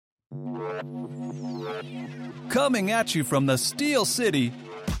Coming at you from the Steel City,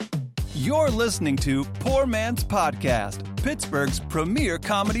 you're listening to Poor Man's Podcast, Pittsburgh's premier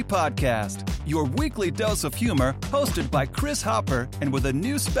comedy podcast. Your weekly dose of humor, hosted by Chris Hopper, and with a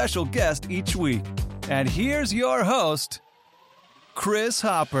new special guest each week. And here's your host, Chris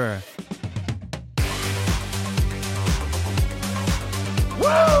Hopper.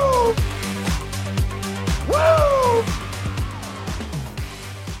 Woo! Woo!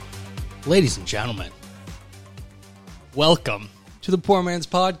 Ladies and gentlemen, welcome to the Poor Man's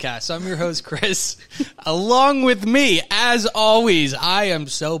Podcast. I'm your host, Chris. Along with me, as always, I am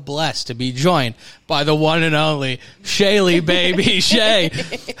so blessed to be joined by the one and only Shaylee, baby. Shay,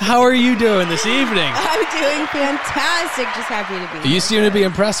 how are you doing this evening? I'm doing fantastic. Just happy to be here. You seem to be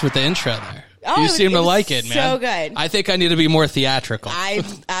impressed with the intro there. Oh, you seem to was like it, man. So good. I think I need to be more theatrical. I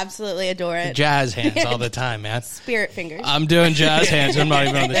absolutely adore it. Jazz hands all the time, man. Spirit fingers. I'm doing jazz hands. I'm not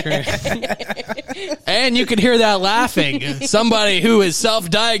even on the screen. And you can hear that laughing. Somebody who has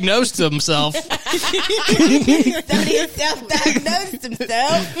self-diagnosed himself. Somebody who self-diagnosed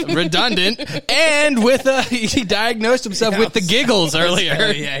himself. Redundant. And he diagnosed himself with the giggles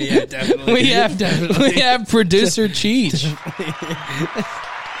earlier. Yeah, definitely. We have producer Cheech.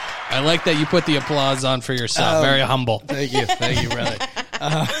 I like that you put the applause on for yourself. Very humble. Thank you, brother.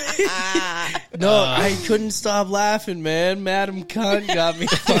 I couldn't stop laughing, man. Madam Cunt got me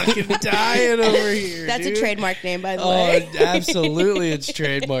fucking dying over here. That's dude. a trademark name, by the way. Absolutely, it's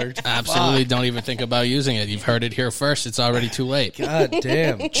trademarked. Absolutely. Don't even think about using it. You've heard it here first. It's already too late. God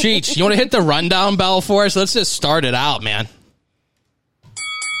damn. Cheech, you want to hit the rundown bell for us? Let's just start it out, man.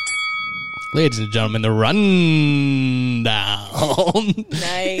 Ladies and gentlemen, the rundown.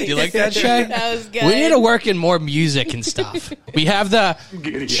 Nice. Do you like that, Shay? That was good. We need to work in more music and stuff. We have the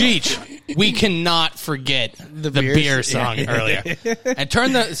Cheech. We cannot forget the beer song earlier. And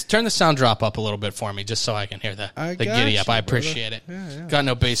turn the sound drop up a little bit for me, just so I can hear the giddy up. I appreciate it. Yeah. Got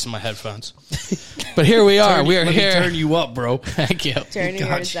no bass in my headphones. But here we are. We are here. Turn you up, bro. Thank you. Turn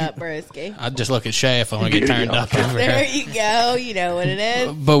yours up, broski. I'll just look at Shay if I want to get turned up over There here. you go. You know what it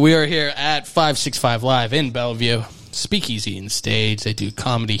is. But we are here at 565 Live in Bellevue. Speakeasy and Stage. They do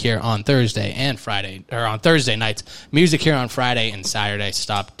comedy here on Thursday and Friday, or on Thursday nights. Music here on Friday and Saturday.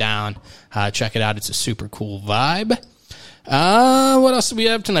 Stop down. Check it out. It's a super cool vibe. What else do we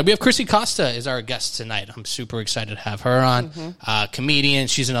have tonight? We have Chrissy Costa is our guest tonight. I'm super excited to have her on. Comedian.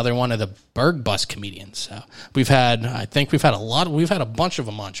 She's another one of the Berg Bus comedians. So we've had a bunch of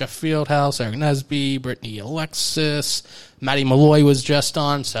them on. Jeff Fieldhouse, Eric Nesby, Brittany Alexis, Maddie Malloy was just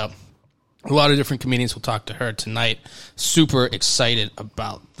on. So a lot of different comedians. We'll talk to her tonight. Super excited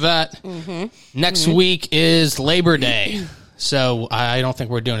about that. Next week is Labor Day. So I don't think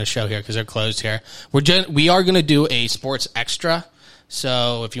we're doing a show here because they're closed here. We are going to do a sports extra.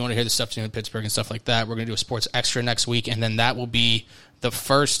 So if you want to hear the stuff in Pittsburgh and stuff like that, we're going to do a sports extra next week. And then that will be the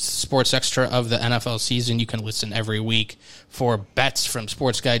first sports extra of the NFL season. You can listen every week for bets from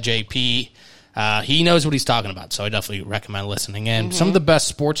sports guy JP. He knows what he's talking about, so I definitely recommend listening in. Some of the best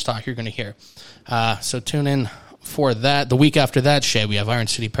sports talk you're going to hear. So tune in for that. The week after that, Shay, we have Iron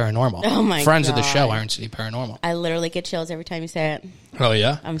City Paranormal. Oh, my Friends of the God. show, Iron City Paranormal. I literally get chills every time you say it. Oh,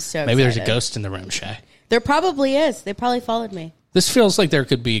 yeah? I'm so Maybe there's a excited. ghost in the room, Shay. There probably is. They probably followed me. This feels like there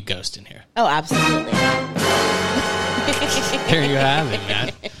could be a ghost in here. Oh, absolutely. There you have it,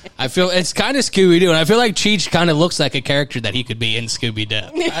 man. I feel it's kind of Scooby-Doo, and I feel like Cheech kind of looks like a character that he could be in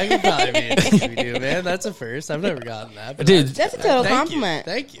Scooby-Doo. I could probably be in Scooby-Doo, man. That's a first. I've never gotten that. But Dude, That's a total compliment.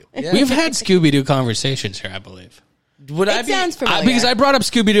 Thank you. Yeah. we've had Scooby-Doo conversations here, I believe. Would I It be? sounds familiar. Because I brought up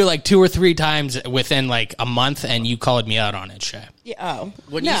Scooby-Doo like 2 or 3 times within like a month, and you called me out on it, Shay. Yeah, oh.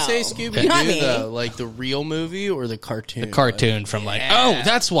 When no. you say Not me. Scooby-Doo, the real movie or the cartoon? The cartoon from like, oh,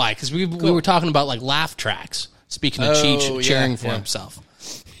 that's why, because we were talking about like laugh tracks. Speaking of Cheech cheering for himself.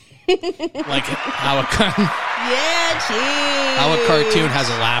 Like how a cartoon has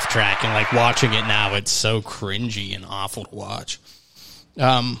a laugh track, and like watching it now, it's so cringy and awful to watch.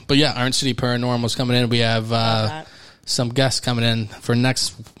 But yeah, Iron City Paranormal's coming in. We have some guests coming in for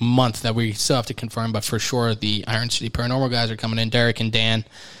next month that we still have to confirm, but for sure the Iron City Paranormal guys are coming in. Derek and Dan,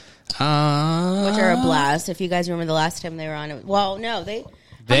 Which are a blast. If you guys remember the last time they were on it. Well, no, they've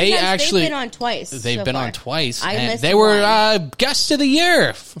been on twice. They've been on twice. I missed they were guests of the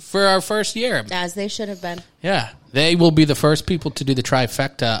year for our first year. As they should have been. Yeah. They will be the first people to do the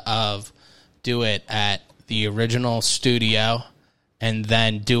trifecta of do it at the original studio, and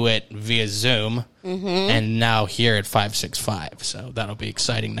then do it via Zoom, and now here at 565. So that'll be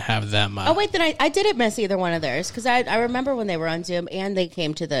exciting to have them. Oh wait, then I didn't miss either one of theirs because I remember when they were on Zoom and they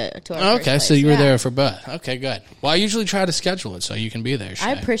came to our okay, so you were there for both. Okay, good. Well, I usually try to schedule it so you can be there, Shay.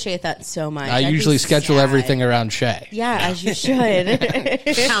 I appreciate that so much. I usually schedule everything around Shay. Yeah, as you should.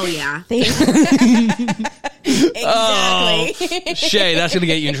 Hell yeah. Exactly. Oh, Shay, that's going to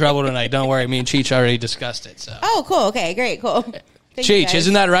get you in trouble tonight. Don't worry. Me and Cheech already discussed it. So. Oh, cool. Okay, great, cool. Cheech,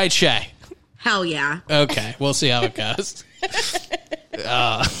 isn't that right, Shay? Hell yeah. Okay, we'll see how it goes.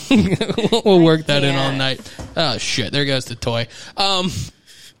 We'll work that in all night. Oh, shit. There goes the toy. I'm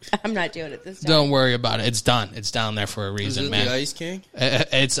not doing it this time. Don't worry about it. It's done. It's down there for a reason, man. The Ice King?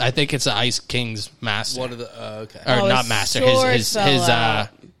 I think it's the Ice King's master. One of the okay. Or not master.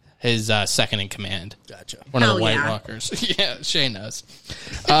 His second in command. Gotcha. One of the White Walkers. Yeah, Shay knows.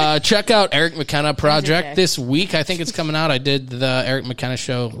 Check out Eric McKenna Project this week. I think it's coming out. I did the Eric McKenna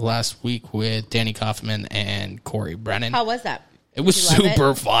show last week with Danny Kaufman and Corey Brennan. How was that? It was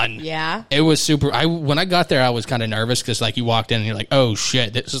super fun. Yeah. It was super. When I got there, I was kind of nervous because like you walked in and you're like, oh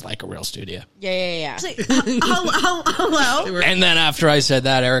shit, this is like a real studio. Yeah. Hello. And then after I said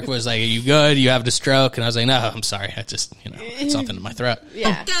that, Eric was like, are you good? You have the stroke? And I was like, no, I'm sorry. I just, something in my throat.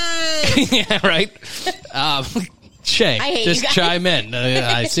 Yeah. Yeah, right? Shay, just chime in.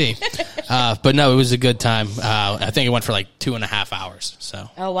 I see. But no, it was a good time. I think it went for like 2.5 hours. So.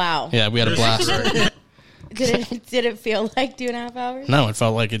 Oh, wow. Yeah, we had a blast. Did it feel like 2.5 hours? No, it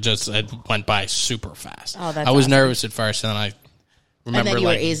felt like it went by super fast. Oh, that's I was awesome. nervous at first, and then I remember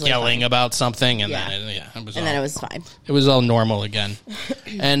like yelling fine. about something, and then it was fine. It was all normal again.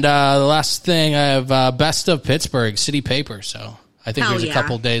 And the last thing, I have Best of Pittsburgh City Paper. So I think there's a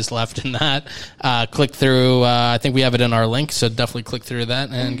couple days left in that. Click through. I think we have it in our link, so definitely click through that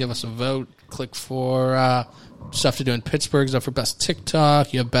and give us a vote. Click for stuff to do in Pittsburgh. Stuff for Best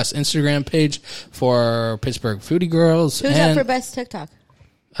TikTok. You have Best Instagram page for Pittsburgh Foodie Girls. Who's up for Best TikTok?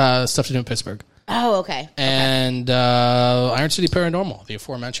 Stuff to do in Pittsburgh. Oh, okay. And Iron City Paranormal, the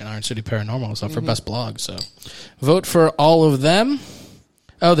aforementioned Iron City Paranormal, is up for Best Blog. So vote for all of them.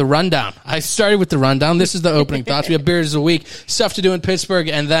 Oh, the rundown. I started with the rundown. This is the opening thoughts. We have Beers of the Week, stuff to do in Pittsburgh,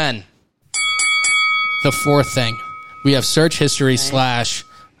 and then the fourth thing. We have search history /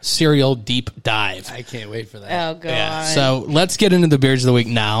 serial deep dive. I can't wait for that. Oh, God. Yeah. So let's get into the Beers of the Week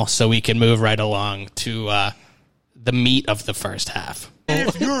now so we can move right along to the meat of the first half.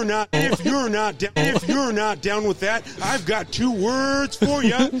 If you're not down with that, I've got 2 words for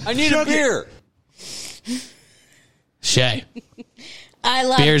you. I need a beer. Shay, I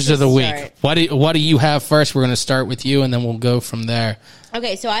love Beers to of the start. Week. What do you have first? We're going to start with you, and then we'll go from there.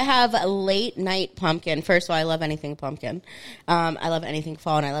 Okay, so I have a late night pumpkin. First of all, I love anything pumpkin. I love anything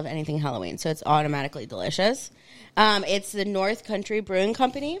fall, and I love anything Halloween, so it's automatically delicious. It's the North Country Brewing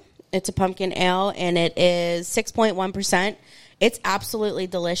Company. It's a pumpkin ale, and it is 6.1%. It's absolutely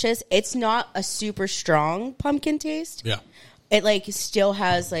delicious. It's not a super strong pumpkin taste. Yeah. It still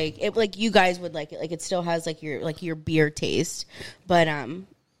has you guys would like it. It still has your beer taste, but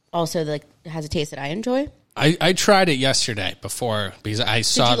also it has a taste that I enjoy. I tried it yesterday before because I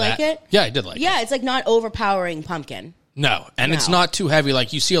saw that. Did you like it? Yeah, I did like it. Yeah, it's not overpowering pumpkin. No, and it's not too heavy.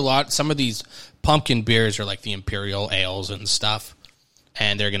 Like you see a lot. Some of these pumpkin beers are like the imperial ales and stuff,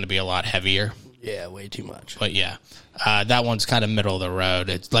 and they're going to be a lot heavier. Yeah, way too much. But yeah, that one's kind of middle of the road.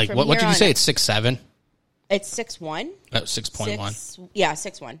 It's like what did you say? It's 6.7. It's 6.1. Oh, 6.1. Yeah,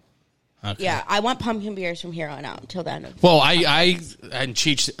 6.1. Okay. Yeah, I want pumpkin beers from here on out until then. Well, and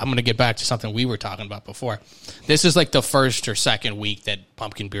Cheech, I'm going to get back to something we were talking about before. This is like the first or second week that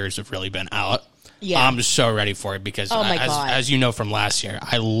pumpkin beers have really been out. Yeah. I'm just so ready for it because, God. as you know from last year,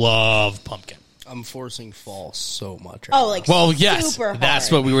 I love pumpkin. I'm forcing fall so much. Well, yes, super hard. That's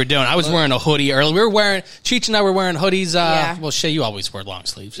what we were doing. I was wearing a hoodie early. Cheech and I were wearing hoodies. Well, Shay, you always wear long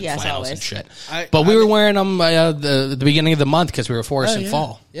sleeves and flannels always. and shit. But we were wearing them the beginning of the month because we were forced in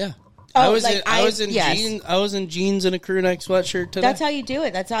fall. Yeah. Oh, I was in yes. jeans. I was in jeans and a crew neck sweatshirt today. That's how you do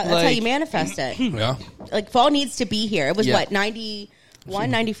it. That's how you manifest it. Yeah. Fall needs to be here. It was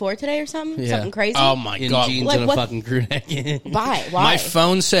 91, 94 today or something? Yeah. Something crazy? Oh, my in God. jeans Like, and a what- fucking crew neck. Why? My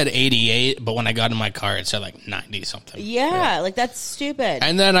phone said 88, but when I got in my car, it said like 90 something. Yeah, that's stupid.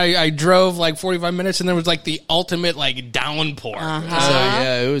 And then I drove like 45 minutes, and there was like the ultimate like downpour. So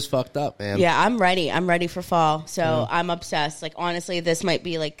yeah, it was fucked up, man. Yeah, I'm ready. I'm ready for fall. So I'm obsessed. Like, honestly, this might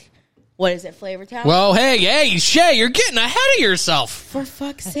be like, what is it, Flavor Town? Well, hey, Shay, you're getting ahead of yourself. For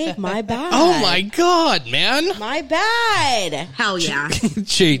fuck's sake, my bad. Oh my God, man. My bad. Hell yeah.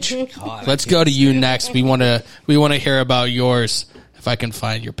 Cheech, let's go to you next. We want to hear about yours. If I can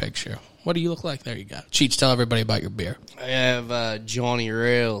find your picture, What do you look like? There you go. Cheech, tell everybody about your beer. I have Johnny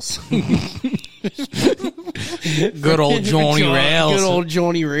Rails. Good old Johnny Rails. Good old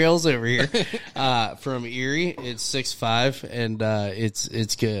Johnny Rails over here. From Erie. It's 6.5, and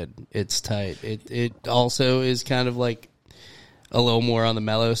it's good. It's tight. It also is kind of like a little more on the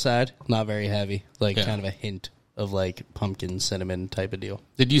mellow side. Not very heavy. Like kind of a hint of like pumpkin cinnamon type of deal.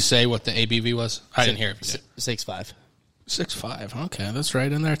 Did you say what the ABV was? I didn't hear it. 6.5. 6.5. Okay, that's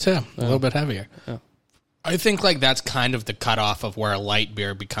right in there too. A little bit heavier. Yeah. I think like that's kind of the cutoff of where a light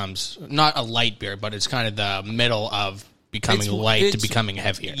beer becomes not a light beer, but it's kind of the middle of becoming light to becoming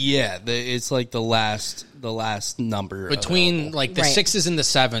heavier. Yeah, it's like the last number between like the 6s and the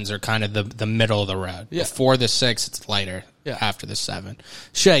 7s are kind of the middle of the road. Yeah. Before the 6, it's lighter. Yeah. After the 7,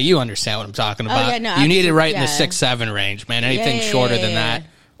 Shay, you understand what I'm talking about. Yeah, no, you need it right in the 6-7 range, man. Anything shorter than that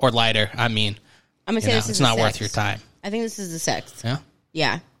or lighter, I mean, I'm gonna say this is it's the not 6. worth your time. I think this is the 6th. Yeah.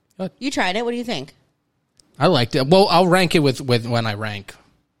 Yeah. Good. You tried it. What do you think? I liked it. Well, I'll rank it with when I rank.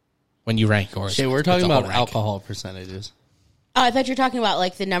 When you rank yours. Okay, we're talking about alcohol percentages. Oh, I thought you were talking about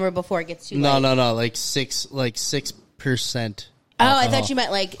like the number before it gets too No, light. no, like 6%. Oh, I thought you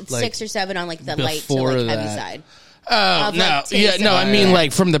meant like 6 or 7 on like the light to like heavy side. Oh, no. Yeah, no, I mean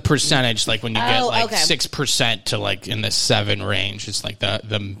like from the percentage, like when you get like okay. 6% to like in the 7 range, it's like the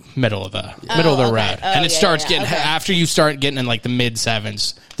middle of the road. And it starts getting, after you start getting in like the mid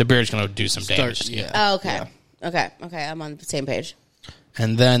 7s, the beer's going to do some damage. Oh, okay. Yeah. Okay, I'm on the same page.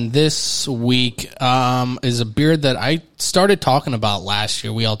 And then this week is a beer that I started talking about last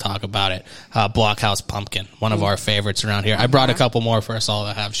year. We all talk about it. Blockhouse Pumpkin, one of our favorites around here. I brought a couple more for us all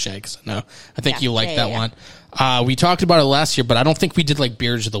to have shakes. No, I think you like that one. We talked about it last year, but I don't think we did like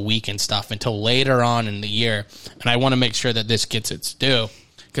beers of the week and stuff until later on in the year. And I want to make sure that this gets its due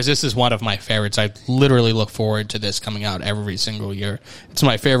because this is one of my favorites. I literally look forward to this coming out every single year. It's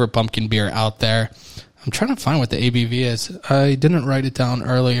my favorite pumpkin beer out there. I'm trying to find what the ABV is. I didn't write it down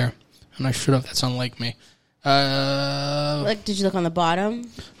earlier, and I should have. That's unlike me. Like, did you look on the bottom?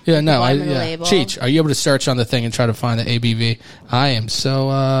 Yeah, no. Label? Cheech, are you able to search on the thing and try to find the ABV? I am so.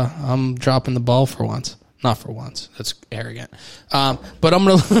 I'm dropping the ball for once. Not for once. That's arrogant. But I'm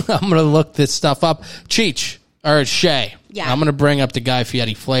gonna look this stuff up. Cheech or Shay. Yeah. I'm gonna bring up the Guy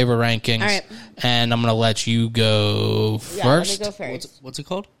Fieri flavor rankings, all right. and I'm gonna let you go first. Yeah, let me go first. What's it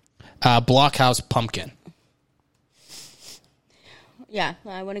called? Blockhouse Pumpkin. Yeah,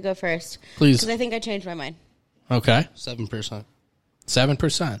 I want to go first. Please. Because I think I changed my mind. Okay. 7%.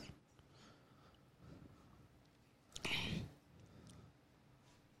 7%.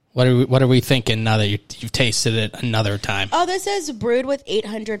 What are we thinking now that you've tasted it another time? Oh, this says brewed with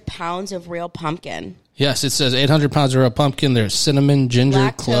 800 pounds of real pumpkin. Yes, it says 800 pounds of real pumpkin. There's cinnamon, ginger,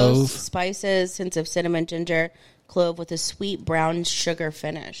 Lactose, clove. Spices, hints of cinnamon, ginger, clove with a sweet brown sugar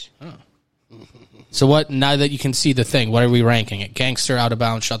finish. Oh. So what, now that you can see the thing, what are we ranking it? Gangster, Out of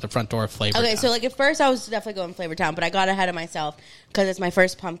Bounds, Shut the Front Door, Flavor Town. Okay, so like at first I was definitely going Flavor Town, but I got ahead of myself because it's my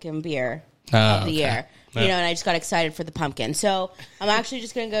first pumpkin beer of the year. Yeah. You know, and I just got excited for the pumpkin. So I'm actually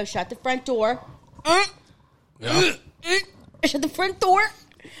just going to go Shut the Front Door. Yeah. Shut the front door.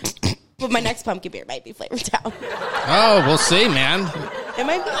 But my next pumpkin beer might be Flavor Town. Oh, we'll see, man. It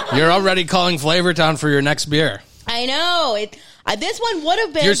might be. You're already calling Flavor Town for your next beer. I know. This one would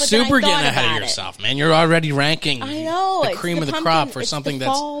have been. You're but super then I getting ahead of yourself, man. You're already ranking. I know. The cream of the crop for something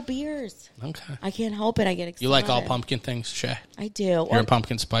that's fall beers. Okay. I can't help it. I get excited. You like all pumpkin things, Shay? I do. You're a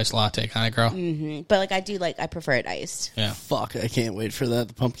pumpkin spice latte kind of girl. Mm-hmm. But like I prefer it iced. Yeah. Fuck, I can't wait for that.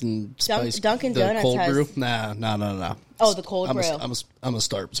 The pumpkin spice. Dunkin' the Donuts cold has- brew. No. Oh, the cold brew. I'm a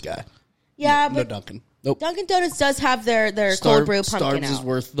Starbucks guy. Yeah, No but Dunkin'. Nope. Dunkin' Donuts does have their cold brew pumpkin Starbucks is out.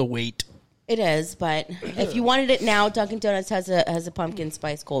 worth the wait. It is, but if you wanted it now, Dunkin' Donuts has a pumpkin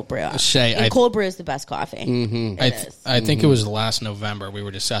spice cold brew out. Shay, and cold brew is the best coffee. Mm-hmm. I think it was last November we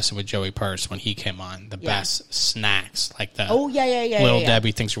were discussing with Joey Purse when he came on the best snacks like the Little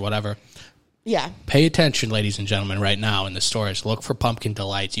Debbie things or whatever. Yeah. Pay attention, ladies and gentlemen, right now in the stores. Look for Pumpkin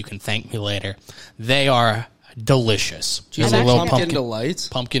Delights. You can thank me later. They are delicious. Just There's a little pumpkin delights.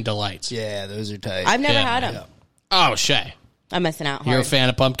 Pumpkin Delights. Yeah, those are tight. I've never Yeah, had man. them. Oh, Shay. I'm missing out hard. You're a fan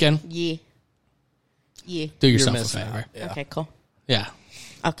of pumpkin? Yeah. Do yourself a missing favor. out. Yeah. Okay, cool. Yeah.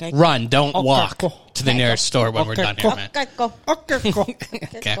 Okay. Run. Don't walk cool. to the nearest store when we're done here, man. Okay, cool. Okay, cool.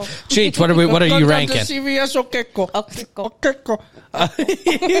 Okay. Cheech, what are you ranking? CVS, okay, cool. Okay, cool. Okay, cool.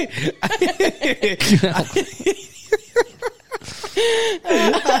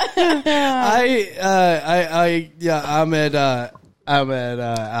 I'm at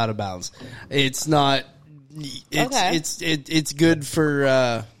Out of Bounds. It's not. It's good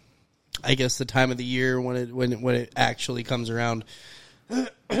for I guess the time of the year when it actually comes around.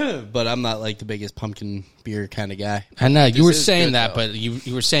 but I'm not like the biggest pumpkin beer kind of guy. I know you were is saying good, that, though. but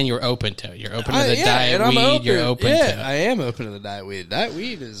you were saying you were open to it. You're open to the Yeah, diet and I'm weed. You're open to it. I am open to the diet weed. Diet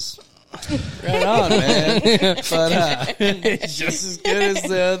weed is right on, man. But it's just as good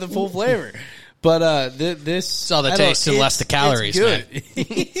as the full flavor. But this It's all the taste and less the calories, It's good.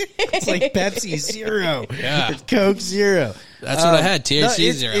 It's like Pepsi Zero. Yeah. It's Coke Zero. That's what I had. THC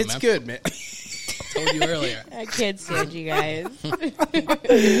it's, zero. It's man. good, man. Told you earlier. I can't stand you guys.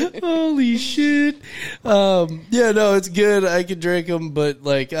 Holy shit. Yeah, no, it's good. I can drink them, but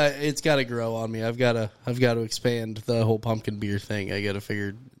like, it's got to grow on me. I've got to expand the whole pumpkin beer thing. I got to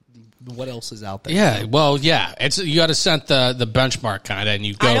figure what else is out there. Yeah, well, yeah. It's you got to set the benchmark kind of, and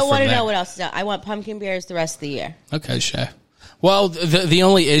you go. I don't want to know what else is out. I want pumpkin beers the rest of the year. Okay, Shay. Well, the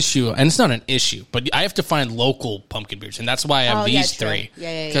only issue, and it's not an issue, but I have to find local pumpkin beers, and that's why I have these true. three.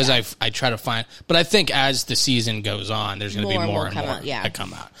 Yeah. Because I try to find, but I think as the season goes on, there's going to be more and more that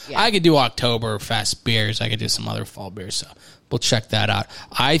come out. Yeah. I could do Oktoberfest beers. I could do some other fall beers, so we'll check that out.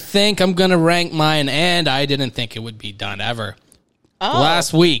 I think I'm going to rank mine, and I didn't think it would be done ever. Oh.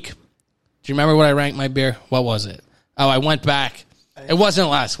 Last week, do you remember what I ranked my beer? What was it? Oh, I went back. It wasn't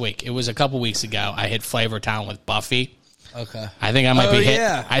last week. It was a couple weeks ago. I hit Flavor Town with Buffy. Okay. I think I might be hitting.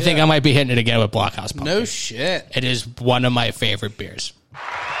 yeah, I think I might be hitting it again with Blockhouse Pumpkin. No shit. It is one of my favorite beers. Look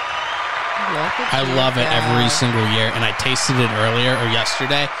at I you love it every guys. single year, and I tasted it earlier or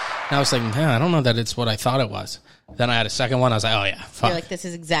yesterday, and I was like, man, I don't know that it's what I thought it was. Then I had a second one. I was like, oh yeah, fuck. You're like, this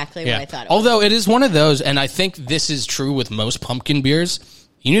is exactly what I thought it was. Although it is one of those, and I think this is true with most pumpkin beers.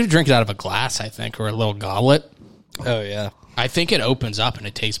 You need to drink it out of a glass, I think, or a little goblet. Oh yeah. I think it opens up and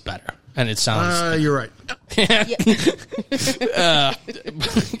it tastes better, and it sounds. You're right.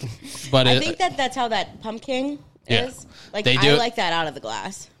 But I think that's how that pumpkin Yeah. is. Like, They do I it- like that out of the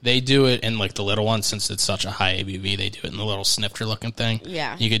glass. they do it in like the little one since it's such a high ABV. They do it in the little snifter looking thing.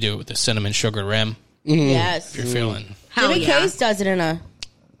 Yeah. You could do it with the cinnamon sugar rim Yes. if you're feeling. Hell Jimmy yeah. Case does it in a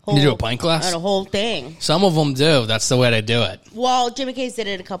whole, You do a pint glass? on a whole thing. Some of them do. That's the way they do it. Well, Jimmy Case did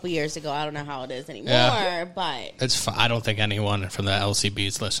it a couple years ago. I don't know how it is anymore, Yeah. but It's fine. I don't think anyone from the LCB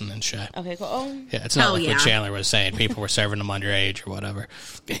is listening, Shay. okay, cool. Oh, Yeah, it's not Hell like what yeah. Chandler was saying. People were serving them underage or whatever.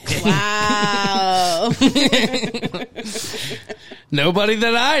 wow. Nobody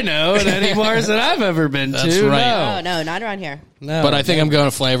that I know at any bars that I've ever been That's to. right. Oh, no, not around here. No. But I think I'm going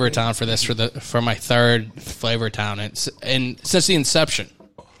to Flavor Town for this for my third Flavor Town. And since the inception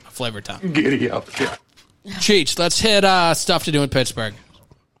of Flavor Town. Giddy up. Cheech, let's hit stuff to do in Pittsburgh.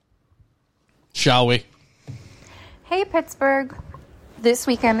 Shall we? Hey, Pittsburgh. This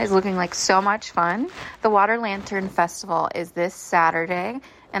weekend is looking like so much fun. The Water Lantern Festival is this Saturday,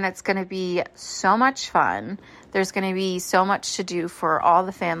 and it's going to be so much fun. There's going to be so much to do for all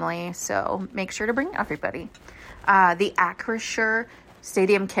the family, so make sure to bring everybody. The Acrisure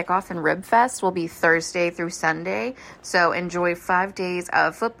Stadium Kickoff and Rib Fest will be Thursday through Sunday, so enjoy 5 days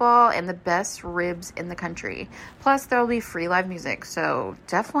of football and the best ribs in the country. Plus, there will be free live music, so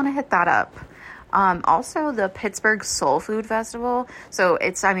definitely want to hit that up. Also, the Pittsburgh Soul Food Festival. So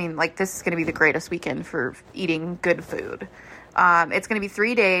this is going to be the greatest weekend for eating good food. It's going to be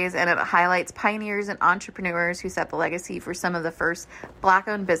 3 days, and it highlights pioneers and entrepreneurs who set the legacy for some of the first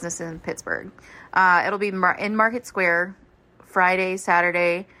Black-owned businesses in Pittsburgh. It'll be in Market Square Friday,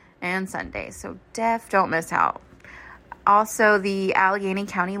 Saturday, and Sunday. So don't miss out. Also, the Allegheny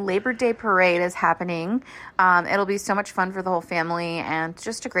County Labor Day Parade is happening. It'll be so much fun for the whole family and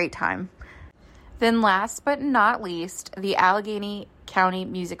just a great time. Then last but not least, the Allegheny County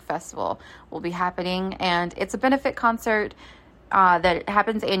Music Festival will be happening, and it's a benefit concert that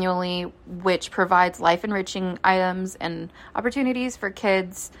happens annually, which provides life-enriching items and opportunities for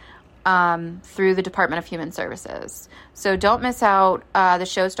kids through the Department of Human Services. So don't miss out. The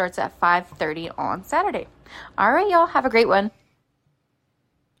show starts at 5:30 on Saturday. All right, y'all. Have a great one.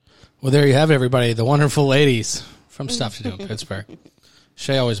 Well, there you have it, everybody. The wonderful ladies from Stuff to Do in Pittsburgh.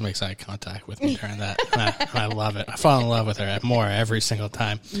 Shay always makes eye contact with me during that. I love it. I fall in love with her more every single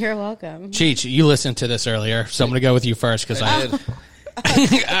time. You're welcome. Cheech, you listened to this earlier, so I'm going to go with you first because I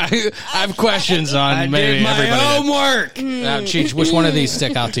have questions on maybe did my everybody. homework. Now, Cheech, which one of these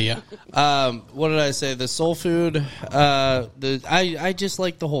stick out to you? What did I say? The soul food. I just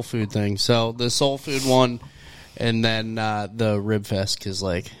like the whole food thing. So the soul food one, and then the rib fest. Because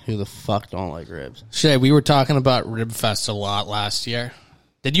who the fuck don't like ribs? Shay, we were talking about Rib Fest a lot last year.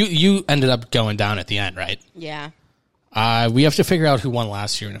 Did you ended up going down at the end, right? Yeah. We have to figure out who won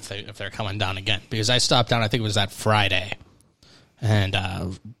last year and if they're coming down again because I stopped down. I think it was that Friday, and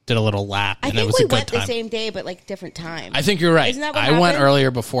did a little lap. I and it think was we a good went time. the same day, but like different times. I think you're right. Isn't that what I went happened?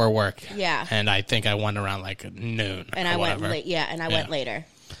 earlier before work. Yeah. And I think I went around like noon. And or I went whatever. late. Yeah, and I Yeah. went later.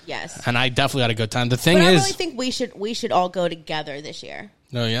 Yes. And I definitely had a good time. The thing But I is, really think we should all go together this year.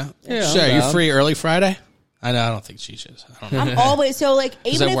 oh yeah, Yeah, sure. I'm You down. free early Friday? I know. I don't think she should. I don't know. I'm always so like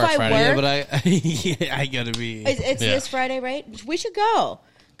even I if work I Friday. work, Yeah, but I gotta be. it's Yeah. this Friday, right? We should go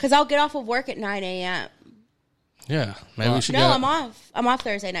because I'll get off of work at 9 a.m. Yeah, maybe we should No, go. I'm off. I'm off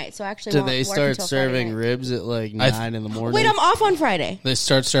Thursday night, so I actually Do won't they work start until Friday serving night. ribs at like I 9 in the morning? Wait, I'm off on Friday. They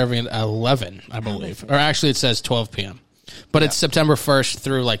start serving at 11, I believe. Or actually, it says 12 p.m. But it's September 1st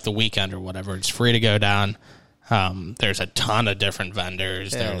through like the weekend or whatever. It's free to go down. There's a ton of different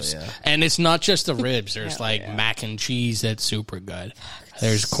vendors. yeah. And it's not just the ribs. There's like mac and cheese that's super good.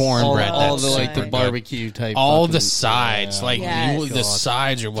 There's cornbread all that's the like super the good. barbecue type. All fucking- the sides, like Yes. the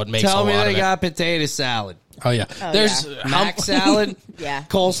sides are what makes Tell a me lot they of got potato salad, it. Oh yeah, there's yeah. mac salad, Yeah,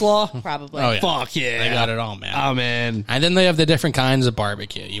 coleslaw. probably. Oh yeah, Fuck yeah, they got it all, man. Oh man, And then they have the different kinds of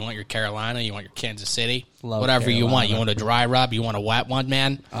barbecue. You want your Carolina, you want your Kansas City, Love whatever you want. Carolina. You want a dry rub, you want a wet one,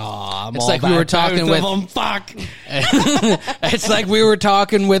 man. I'm It's all like we were about talking both with- of 'em. Fuck. It's like we were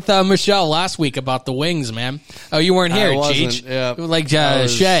talking with Michelle last week about the wings, man. Oh, you weren't here, wasn't, Cheech. yeah. Like I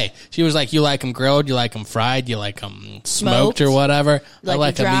was- Shay. She was like, you like them grilled, you like them fried, you like them smoked, Smoked. or whatever. Like I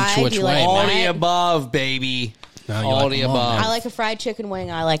like them them each dried, which you way. like All man. them the Right. above, baby. No, you all like the them all, above. man. I like a fried chicken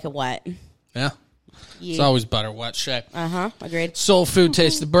wing. I like it wet. Yeah. It's always butter wet, Shay. Agreed. Soul Food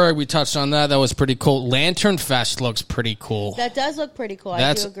Taste the Bird. We touched on that. That was pretty cool. Lantern Fest looks pretty cool. That does look pretty cool. I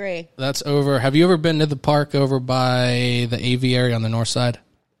That's- do agree. That's over. Have you ever been to the park over by the aviary on the north side?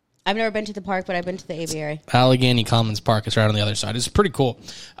 I've never been to the park, but I've been to the aviary. Allegheny Commons Park is right on the other side. It's pretty cool.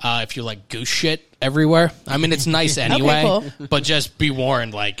 If you like goose shit everywhere, I mean, it's nice anyway, cool. but just be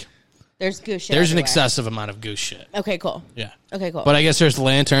warned, like, There's goose shit. there's an everywhere. excessive amount of goose shit. Okay, cool. Yeah. Okay, cool. But I guess there's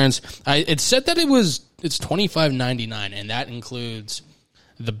lanterns. It said that it's $25.99, and that includes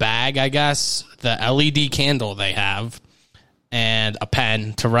the bag, I guess, the LED candle they have, and a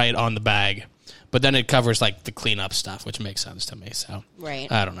pen to write on the bag. But then it covers like the cleanup stuff, which makes sense to me. So Right.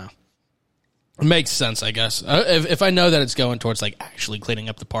 I don't know. It makes sense, I guess. If I know that it's going towards like actually cleaning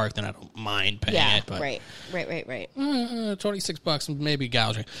up the park, then I don't mind paying yeah, it. But right. $26 and maybe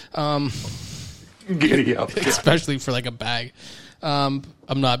gouging. Giddy up. Especially for like a bag. I'm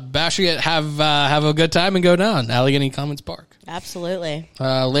not bashing it. Have a good time and go down Allegheny Commons Park. Absolutely.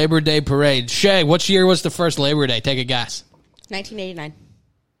 Labor Day parade. Shay, which year was the first Labor Day? Take a guess. 1989.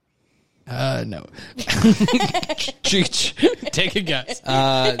 No. Cheech, take a guess.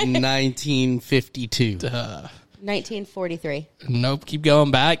 1952. 1943. Nope. Keep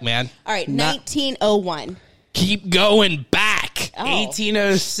going back, man. All right, 1901. Keep going back. Oh.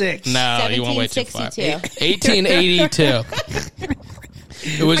 1806. No, you won't wait too far. 1762. 1882.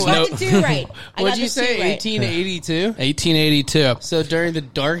 It was I no. got the two right. I What'd got you the say? two right. 1882. 1882. So during the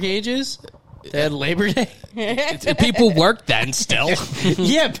Dark Ages, they had Labor Day. People worked then still.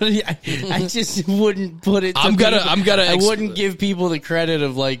 Yeah, but I just wouldn't put it. I'm gonna I wouldn't give people the credit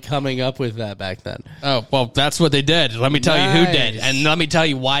of like coming up with that back then. Oh, well, that's what they did. Let me tell you who did. Nice. And let me tell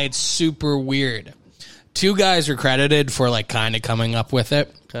you why it's super weird. Two guys are credited for like kind of coming up with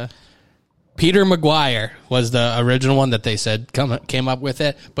it. Okay. Peter McGuire was the original one that they said came up with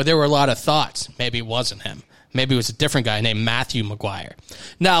it, but there were a lot of thoughts. Maybe it wasn't him. Maybe it was a different guy named Matthew McGuire.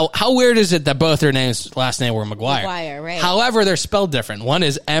 Now, how weird is it that both their names, last name were McGuire? McGuire, right. However, they're spelled different. One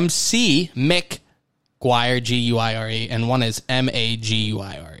is MC McGuire, Guire, and one is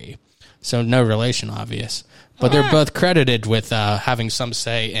Maguire. So no relation, obvious. But they're both credited with having some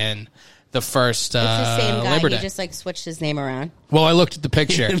say in the first It's the same guy. Labor He Day. just like switched his name around. Well, I looked at the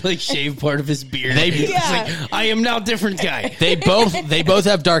picture. Like shave part of his beard. They- It's Yeah. like, I am now different guy. they both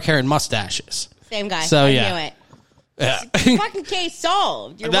have dark hair and mustaches. Same guy. So, I yeah. knew it. Yeah. Fucking case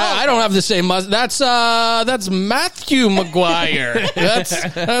solved. You're I don't have the same that's Matthew McGuire.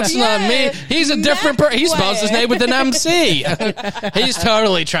 That's not me. He's a different person. He spells his name with an MC. He's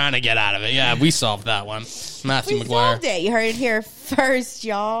totally trying to get out of it. Yeah, we solved that one. Matthew We McGuire. solved it. You heard it here first,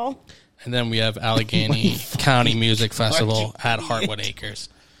 y'all. And then we have Allegheny County Music Festival at Heartwood Acres.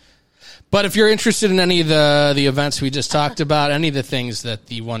 But if you're interested in any of the events we just talked about, any of the things that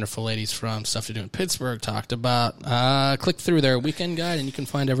the wonderful ladies from Stuff to Do in Pittsburgh talked about, click through their weekend guide and you can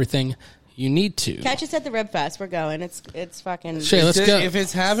find everything you need to. Catch us at the Rib Fest. We're going. It's fucking. Shay, let's go. If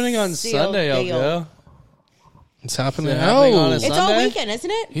it's happening on Seal Sunday, I'll deal. go. It's happening. Is it happening on a It's all Sunday? weekend, isn't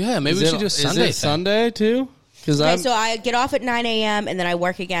it? Yeah, maybe we should do a Sunday Is it thing. Sunday too? Because Okay, I'm so I get off at 9 a.m. and then I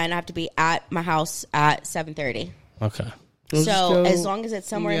work again. I have to be at my house at 7:30. Okay. We'll just So go as long as it's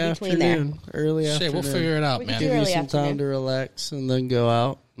somewhere in between there. Early Shit, afternoon. we'll figure it out, We can man. do Give you early some time afternoon. to relax and then go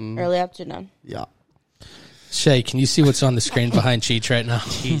out. Early afternoon. Yeah. Shay, can you see what's on the screen behind Cheech right now?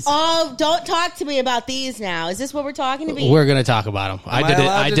 Oh, don't talk to me about these now. Is this what we're talking to me? We're gonna talk about them.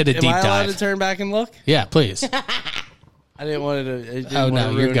 I did a deep Am I allowed to dive. turn back and look? Yeah, please. I didn't want to. I didn't Oh want no,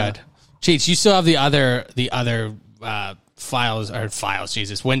 to you're ruin good. it. Cheech, you still have the other files.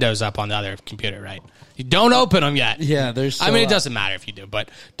 Jesus, Windows up on the other computer, right? You don't open them yet. Yeah, there's. I mean, it doesn't matter if you do, but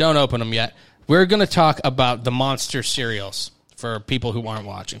don't open them yet. We're going to talk about the monster cereals for people who aren't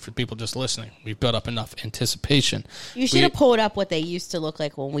watching, for people just listening. We've built up enough anticipation. You should have pulled up what they used to look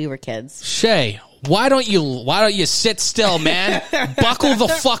like when we were kids. Shay, why don't you sit still, man? Buckle the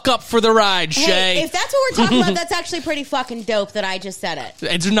fuck up for the ride, Shay. Hey, if that's what we're talking about, that's actually pretty fucking dope that I just said it.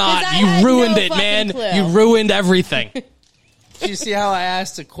 It's not. 'Cause I You had ruined no it, fucking man. clue. You ruined everything. Did you see how I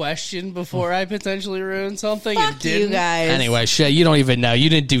asked a question before I potentially ruined something and Fuck you didn't? guys. Anyway, Shay, you don't even know.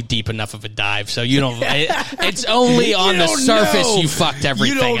 You didn't do deep enough of a dive, so you don't. It's only on the don't surface know. you fucked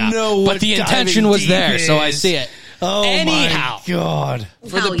everything You don't up. know But what the intention diving was deep there, so I is. see it. Oh Anyhow, my god!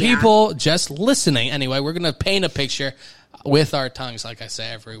 for Hell the yeah. people just listening, anyway, we're going to paint a picture with our tongues, like I say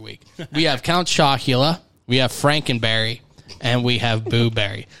every week. We have Count Chocula, we have Frankenberry, and we have Boo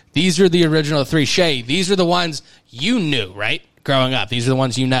Berry. These are the original three. Shay, these are the ones you knew, right? Growing up, these are the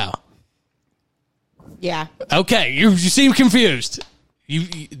ones you know. Yeah. Okay, you seem confused.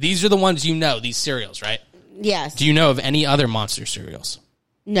 These are the ones you know, these cereals, right? Yes. Do you know of any other monster cereals?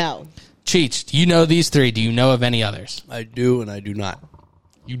 No. Cheech, do you know these three? Do you know of any others? I do and I do not.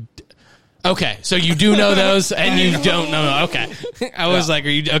 Okay, so you do know those and you don't know. Okay. I was like, are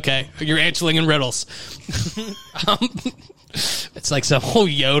you okay? You're answering in riddles. It's like some whole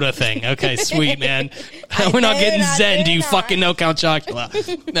Yoda thing. Okay, sweet, man. We're not did, getting I Zen. did Do you not. fucking know Count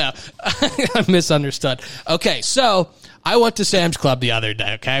Chocula? No. I misunderstood. Okay, so I went to Sam's Club the other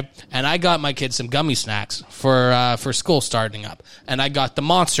day, okay? And I got my kids some gummy snacks for school starting up. And I got the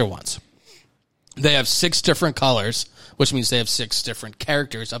monster ones. They have 6 different colors, which means they have 6 different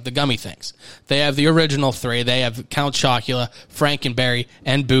characters of the gummy things. They have the original 3. They have Count Chocula, Frankenberry,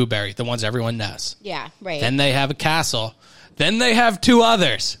 and Boo Berry, the ones everyone knows. Yeah, right. Then they have a castle. Then they have 2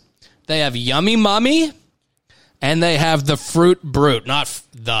 others. They have Yummy Mummy, and they have the Fruit Brute.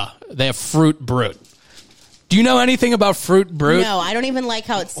 They have Fruit Brute. Do you know anything about Fruit Brute? No, I don't even like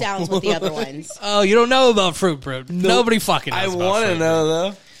how it sounds with the other ones. Oh, you don't know about Fruit Brute? Nobody fucking knows I about want to Fruit know though.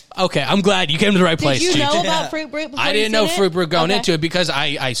 Brute. Okay, I'm glad you came to the right place, Did you Cheech. know about Fruit Brute before I you didn't know seen Fruit Brute going Okay. into it because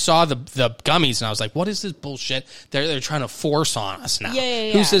I saw the gummies and I was like, what is this bullshit they're trying to force on us now?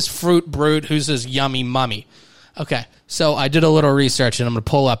 Yeah. Who's this Fruit Brute? Who's this Yummy Mummy? Okay, so I did a little research and I'm going to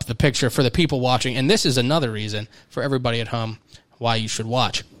pull up the picture for the people watching. And this is another reason for everybody at home why you should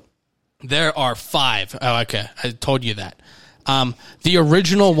watch. There are 5. Oh, okay. I told you that. The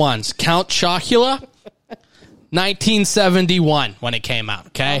original ones, Count Chocula, 1971 when it came out,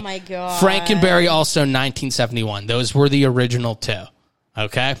 okay? Oh, my God. Frankenberry also 1971. Those were the original 2,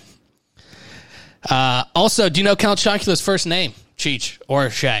 okay? Also, do you know Count Chocula's first name, Cheech or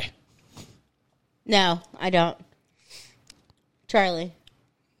Shay? No, I don't. Charlie.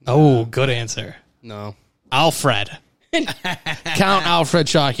 Oh, good answer. No. Alfred. Count Alfred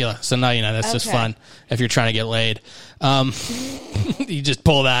Chocula. So now you know that's just Okay. fun if you're trying to get laid. You just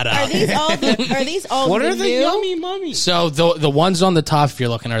pull that out. Are these all What the are the new? Yummy Mummies? So the ones on the top, if you're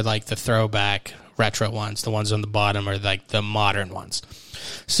looking, are like the throwback retro ones. The ones on the bottom are like the modern ones.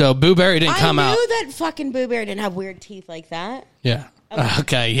 So Boo Berry didn't come I out. knew that fucking Boo Bear didn't have weird teeth like that. Yeah.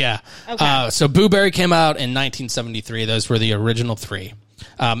 Okay, yeah. Okay. So Boo Berry came out in 1973. Those were the original 3.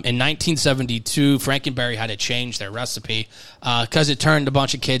 In 1972, Frankenberry had to change their recipe because it turned a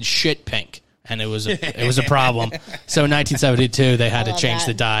bunch of kids shit pink, and it was a problem. So in 1972, they had to love change that.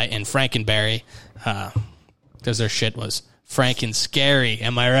 the dye in Frankenberry because their shit was Franken scary.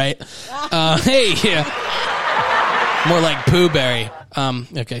 Am I right? Hey, yeah. More like Boo Berry.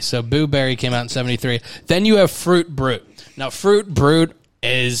 Okay, so Boo Berry came out in 73. Then you have Fruit Brute. Now, Fruit Brute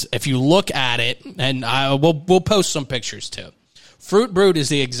is, if you look at it, and we'll post some pictures too. Fruit Brute is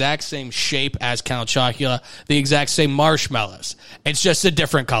the exact same shape as Count Chocula, the exact same marshmallows. It's just a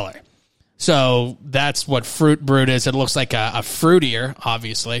different color. So that's what Fruit Brute is. It looks like a fruitier,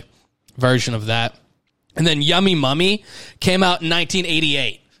 obviously, version of that. And then Yummy Mummy came out in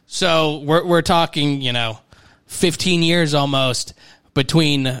 1988. So we're talking, 15 years almost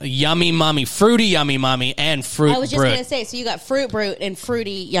between Yummy Mummy, Fruity Yummy Mummy, and Fruit Brute. I was just going to say, so you got Fruit Brute and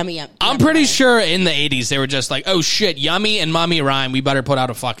Fruity Yummy. I'm pretty sure in the 80s they were just like, oh shit, Yummy and Mummy rhyme, we better put out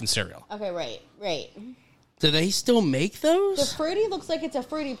a fucking cereal. Okay, right. Do they still make The those? Fruity looks like it's a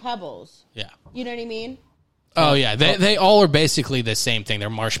Fruity Pebbles. Yeah. You know what I mean? Oh, yeah. They all are basically the same thing. They're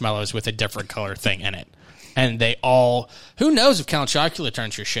marshmallows with a different color thing in it. And they all... Who knows if Count Chocula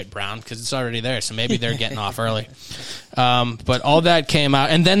turns your shit brown, because it's already there, so maybe they're getting off early. But all that came out.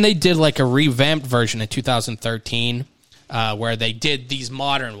 And then they did like a revamped version in 2013 where they did these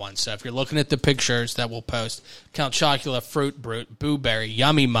modern ones. So if you're looking at the pictures that we'll post, Count Chocula, Fruit Brute, Boo Berry,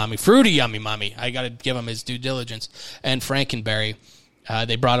 Yummy Mummy, Fruity Yummy Mummy. I got to give him his due diligence. And Frankenberry.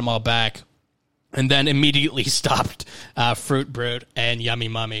 They brought them all back. And then immediately stopped Fruit Brute and Yummy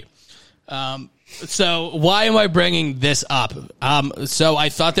Mummy. So why am I bringing this up? So I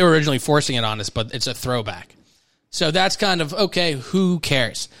thought they were originally forcing it on us, but it's a throwback. So that's kind of, okay, who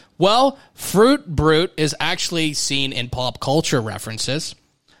cares? Well, Fruit Brute is actually seen in pop culture references.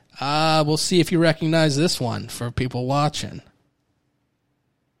 We'll see if you recognize this one for people watching.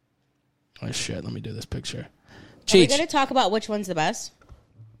 Oh, shit, let me do this picture. Are we going to talk about which one's the best?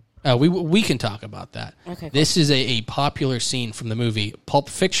 We can talk about that. Okay, cool. This is a popular scene from the movie Pulp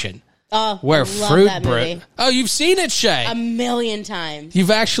Fiction. Oh, where I love Fruit that movie. Brute. Oh, you've seen it, Shay. 1,000,000 times. You've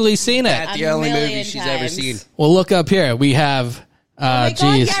actually seen it. That's the only movie she's ever seen. Well, look up here. We have. Oh my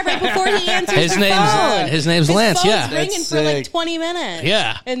God, yeah, right before he answers his the name's phone. his name's Lance. Phone's Yeah, ringing for like 20 minutes.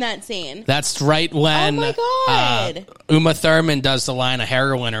 Yeah, in that scene. That's right when. Oh my God. Uma Thurman does the line of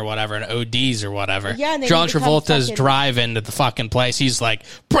heroin or whatever, and ODs or whatever. Yeah, and John Travolta's fucking... driving to the fucking place. He's like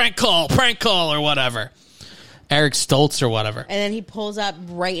prank call, or whatever. Eric Stoltz or whatever. And then he pulls up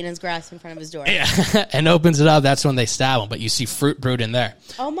right in his grass in front of his door. Yeah, and opens it up. That's when they stab him. But you see Fruit Brute in there.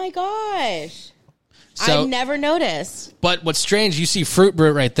 Oh my gosh. So, I never noticed. But what's strange, you see Fruit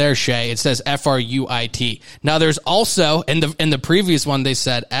Brute right there, Shay. It says Fruit. Now there's also in the previous one they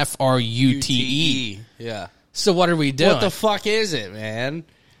said Frute. Yeah. So what are we doing? What the fuck is it, man?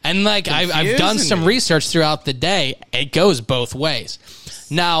 And like I've done some research throughout the day. It goes both ways.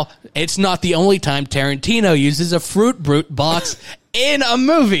 Now, it's not the only time Tarantino uses a Fruit Brute box in a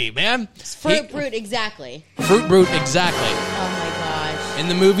movie, man. Fruit Brute, exactly. Fruit Brute, exactly. Oh my gosh. In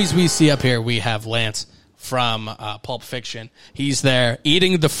the movies we see up here, we have Lance from Pulp Fiction. He's there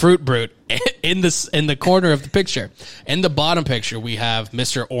eating the Fruit Brute in the corner of the picture. In the bottom picture, we have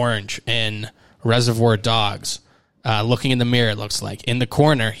Mr. Orange in Reservoir Dogs. Looking in the mirror, it looks like. In the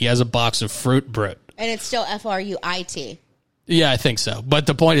corner, he has a box of Fruit Brute. And it's still Fruit. Yeah, I think so. But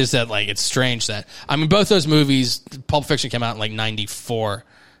the point is that, like, it's strange that... I mean, both those movies, Pulp Fiction came out in, like, 94,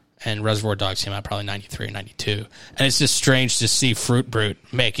 and Reservoir Dogs came out probably 93 or 92. And it's just strange to see Fruit Brute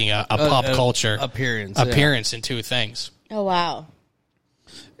making a pop culture appearance in two things. Oh, wow.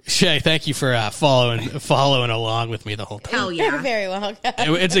 Shay, thank you for following along with me the whole time. Hell yeah. You're very welcome.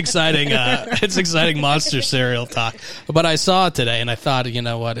 It's exciting. It's exciting monster cereal talk. But I saw it today, and I thought, you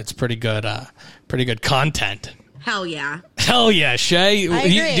know what? It's pretty good content. Hell yeah. Hell yeah, Shay. I agree.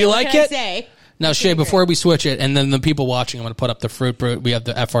 Do you What like can I it? say? Now, Shay, before we switch it, and then the people watching, I'm going to put up the Fruit Brute. We have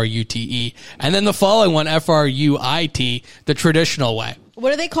the Frute. And then the following one, Fruit, the traditional way. What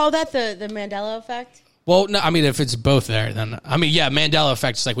do they call that? The Mandela effect? Well, no, I mean, if it's both there, then... I mean, yeah, Mandela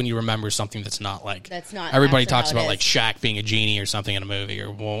effect is like when you remember something that's not like... That's not everybody actually talks how it about, is. like, Shaq being a genie or something in a movie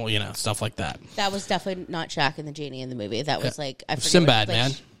or, well, you know, stuff like that. That was definitely not Shaq and the Genie in the movie. That was like... I forget Sinbad, what,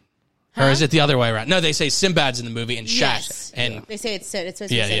 man. Huh? Or is it the other way around? No, they say Sinbad's in the movie and Shaq. Yes. And They say it's supposed to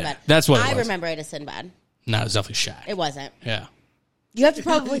be Yeah, yeah. Sinbad. That's what it I was. remember it as Sinbad. no, it's definitely Shaq. It wasn't. Yeah. You have to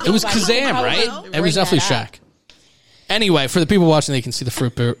probably... It was Kazam, right? It was definitely Shaq. Anyway, for the people watching, they can see the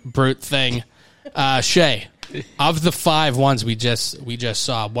Fruit Brute thing. Shay, of the 5 ones we just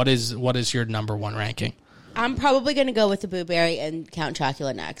saw, what is your number one ranking? I'm probably going to go with the Boo Berry and Count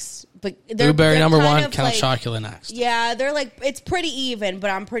Chocula next. But they're Blueberry number kind one, of Count like- Chocula next. Yeah, they're like... It's pretty even,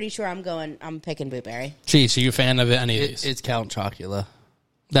 but I'm pretty sure I'm picking Boo Berry. Geez, are you a fan of any of these? It's Count Chocula.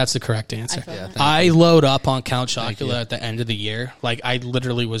 That's the correct answer. feel that. I load up on Count Chocula at the end of the year. Like, I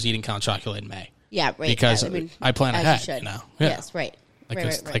literally was eating Count Chocula in May. Yeah, right. Because yeah, I mean, I plan as ahead, should. you know? Yeah. Yes, right.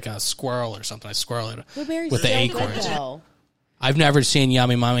 Right. Like a squirrel or something. I squirrel it Blueberry's with the so acorns. good, though. I've never seen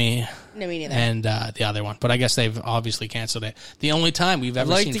Yummy Mummy No, me neither. and the other one, but I guess they've obviously canceled it. The only time we've I'd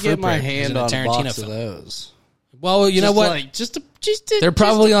ever like seen to Fruit get my Brute is hand in a on a Tarantino box of film. those. Well, you know Just what? Like, They're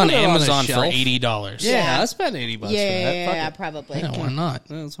probably on put it a Amazon for shelf. $80. Yeah, I spent $80 for that. Fuck Yeah, it. probably. Yeah, why not?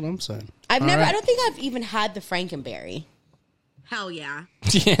 That's what I'm saying. I've never. right. I don't think I've even had the Frankenberry. Hell yeah.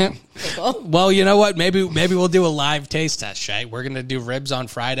 Yeah. Pickle. Well, you know what? Maybe we'll do a live taste test, Shay. We're gonna do ribs on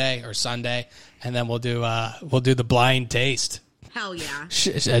Friday or Sunday, and then we'll do the blind taste. Hell yeah.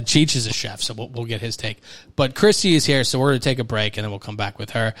 Cheech is a chef, so we'll get his take. But Christy is here, so we're gonna take a break, and then we'll come back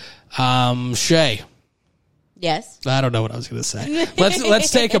with her. Shay, Yes. I don't know what I was gonna say.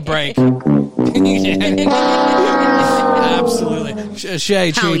 Let's take a break. Absolutely.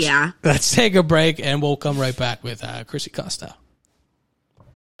 Shay, Hell Cheech, yeah. let's take a break, and we'll come right back with Chrissy Costa.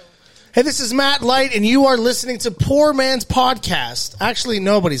 Hey, this is Matt Light, and you are listening to Poor Man's Podcast. Actually,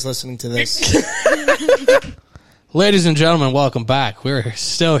 nobody's listening to this. Ladies and gentlemen, welcome back. We're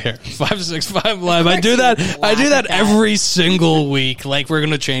still here. 565 Live. I do that every single week. Like we're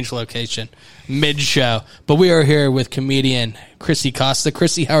going to change location mid-show. But we are here with comedian Chrissy Costa.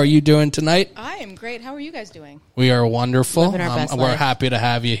 Chrissy, how are you doing tonight? I am great. How are you guys doing? We are wonderful. Living our best We're life. happy to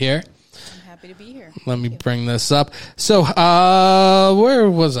have you here. I'm happy to be here. Let me bring this up. So, where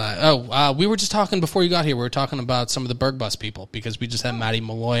was I? We were just talking before you got here. We were talking about some of the Berg Bus people because we just had Maddie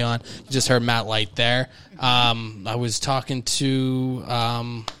Malloy on. You just heard Matt Light there. I was talking to,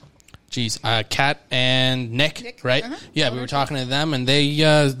 Kat and Nick, right? Yeah, we were talking to them, and they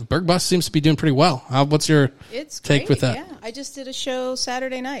Berg Bus seems to be doing pretty well. What's your It's take great. with that? Yeah, I just did a show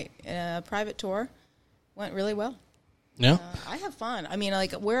Saturday night, a private tour. Went really well. No? I have fun. I mean,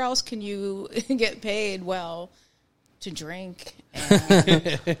 like, where else can you get paid well to drink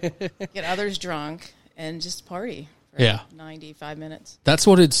and get others drunk and just party for Yeah. 95 minutes? That's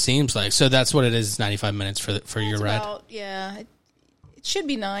what it seems like. So that's what it is, 95 minutes for your It's ride? about, yeah, it should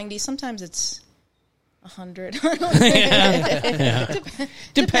be 90. Sometimes it's 100.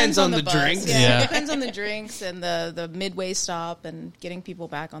 Depends on the bus. drinks. Yeah. Depends on the drinks and the midway stop and getting people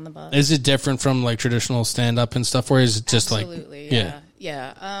back on the bus. Is it different from like traditional stand-up and stuff, or is it just Absolutely, like...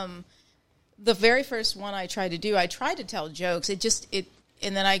 yeah. The very first one I tried to do, I tried to tell jokes.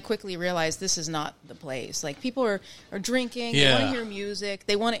 And then I quickly realized this is not the place. Like, people are drinking, they want Yeah. to hear music,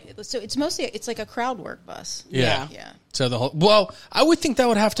 they want to. So it's like a crowd work bus. Yeah. Yeah. So I would think that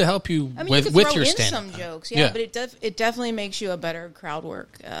would have to help you I mean, with you could throw your in stand-up. some jokes, Yeah. but it definitely makes you a better crowd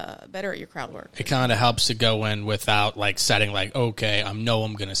work, better at your crowd work. It kind of helps to go in without like setting like, okay, I'm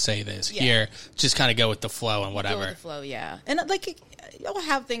going to say this here. Just kind of go with the flow and Go whatever. with the flow, yeah. And like you'll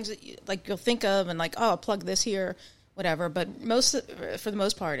have things that you'll think of and like, oh, I'll plug this here, whatever. But for the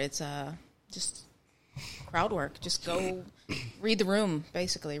most part, it's just crowd work. Just go read the room,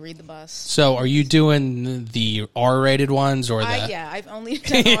 basically read the bus. So are you doing the R-rated ones or the... I've only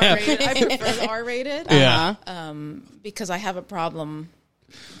done R-rated. I prefer the R-rated. Yeah. Because I have a problem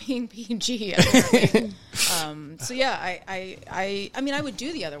being PG. Apparently. So yeah, I mean, I would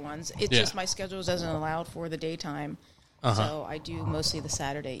do the other ones. It's just my schedule doesn't allow for the daytime, so I do mostly the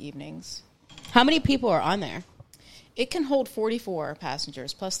Saturday evenings. How many people are on there? It can hold 44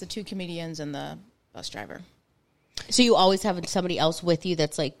 passengers plus the 2 comedians and the bus driver. So you always have somebody else with you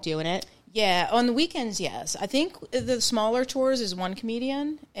that's like doing it? Yeah, on the weekends, yes. I think the smaller tours is 1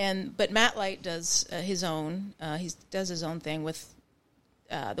 comedian, but Matt Light does his own. He does his own thing with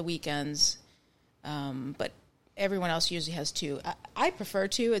the weekends, but everyone else usually has 2. I prefer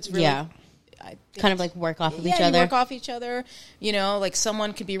 2. It's really I think kind of like work off of each you other. work off each other. You know, like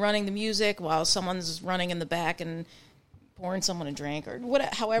someone could be running the music while someone's running in the back and pouring someone a drink or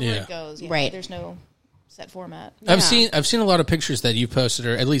however it goes. Yeah, Right. There's no set format. I've seen a lot of pictures that you posted,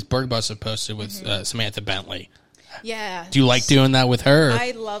 or at least Berg Bus have posted with Samantha Bentley. Yeah. Do you like doing that with her? Or?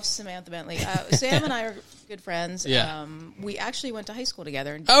 I love Samantha Bentley. Sam and I are good friends. Yeah. We actually went to high school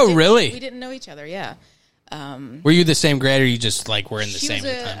together. And Oh, really? We didn't know each other, yeah. Were you the same grade, or you just like were in the She same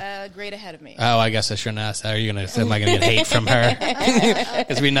was time? a grade ahead of me. Oh, I guess I shouldn't ask that. Are you gonna? Am I gonna get hate from her?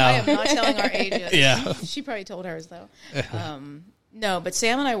 Because we know. I am not telling our ages. Yeah. She probably told hers, though. No, but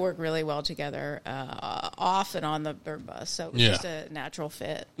Sam and I work really well together, off and on the Berg Bus. So it was just a natural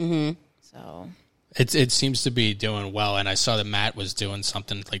fit. Mm-hmm. So It seems to be doing well, and I saw that Matt was doing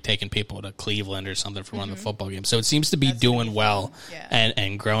something like taking people to Cleveland or something for one of the football games. So it seems to be doing well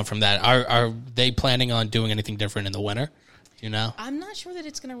and growing from that. Are they planning on doing anything different in the winter? Do you know? I'm not sure that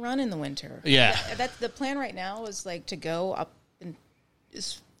it's going to run in the winter. Yeah. That's the plan right now is like to go up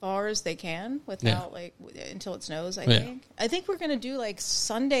as far as they can without until it snows. I think we're going to do like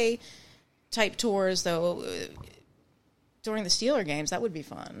Sunday type tours though. During the Steeler games, that would be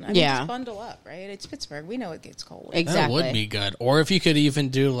fun. I mean, just bundle up, right? It's Pittsburgh. We know it gets cold. Exactly. That would be good. Or if you could even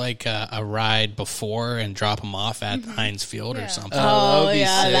do like a ride before and drop them off at Heinz Field or something. Oh, that would be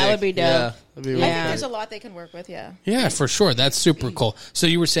yeah, sick. that would be dope. Yeah, that'd be I really think Yeah. there's a lot they can work with, yeah. Yeah, for sure. That's super cool. So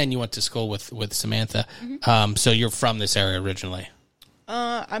you were saying you went to school with Samantha. So you're from this area originally.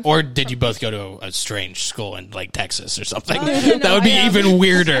 Or did you both go to a strange school in like Texas or something? No, that would be even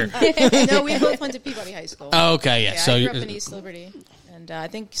weirder. No, we both went to Peabody High School. Oh, okay, yeah. Yeah, So I grew up in East Liberty, and I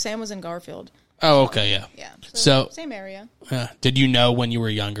think Sam was in Garfield. oh, okay, yeah. Yeah, So same area. did you know when you were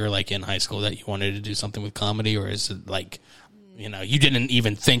younger, like in high school, that you wanted to do something with comedy, or is it like you didn't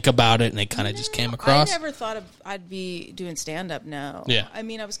even think about it, and it kind of just came across? I never thought I'd be doing stand-up, no. Yeah. I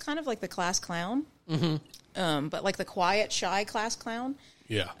mean, I was kind of like the class clown, but like the quiet, shy class clown.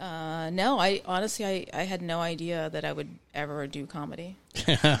 Yeah. No, I honestly, I had no idea that I would ever do comedy.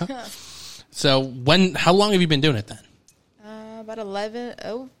 So how long have you been doing it then? About 11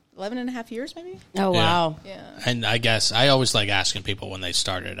 and a half years, maybe? Oh, wow. Yeah. And I guess I always like asking people when they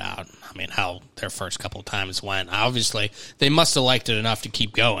started out, I mean, how their first couple of times went. Obviously, they must have liked it enough to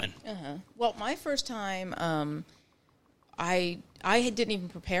keep going. Well, my first time, I didn't even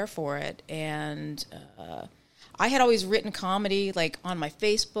prepare for it, and I had always written comedy like on my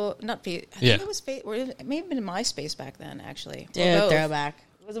Facebook. I think it was or it may have been MySpace back then, actually. Dude, throwback.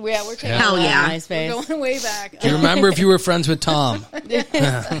 We're taking Hell yeah. MySpace. We're going way back. Do you remember if you were friends with Tom?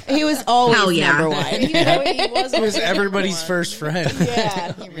 He was always Hell yeah. number one. He was everybody's first friend.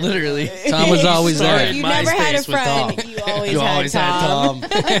 Yeah. Literally. Tom was always there. If you never had a friend, you always had Tom.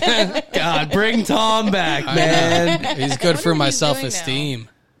 God, bring Tom back, man. He's good for what my he's doing self-esteem.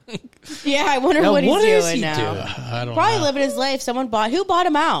 Yeah, I wonder Now, what he's what is doing he now. doing? I don't Probably know. living his life. Who bought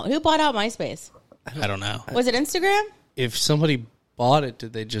him out? Who bought out MySpace? I don't know. Was it Instagram? If somebody bought it,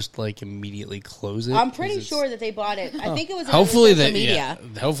 did they just like immediately close it? I'm pretty sure that they bought it. I think it was Hopefully social they, media.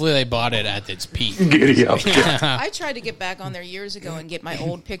 hopefully they bought it at its peak. I tried to get back on there years ago and get my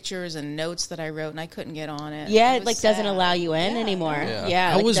old pictures and notes that I wrote, and I couldn't get on it. Yeah, It it was doesn't sad. allow you in anymore.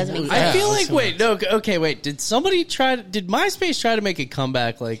 Yeah, I like, was- it doesn't exist. Yeah, I feel that's like wait. Did somebody did MySpace try to make a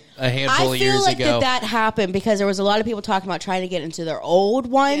comeback like a handful I of feel years like ago? that happened because there was a lot of people talking about trying to get into their old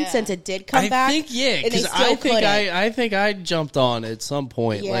one Yeah. since it did come I back. think and they because still couldn't. I think I jumped on at some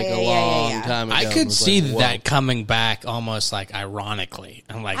point Yeah, like yeah, a yeah, long yeah. time ago. I and could was see like, whoa. that coming back almost like ironically.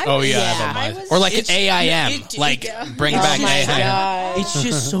 I'm like, I oh was- yeah, I yeah, have a I My- was- or like an It's- AIM, it- like yeah. bring Oh back my AIM. god! It's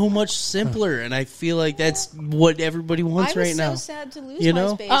just so much simpler, and I feel like that's what everybody wants I was right so now. sad to lose You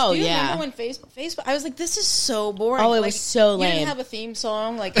know? MySpace. Oh, Do you yeah. remember when Facebook? I was like, this is so boring. Oh, it Like, was so You lame. didn't have a theme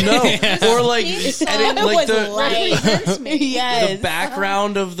song, like No, or like, Theme song and it, like was the lame. represents me. Yes. the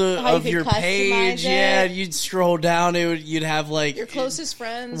background of How you of could your customize page. it. Yeah, you'd scroll down. You'd have like Your closest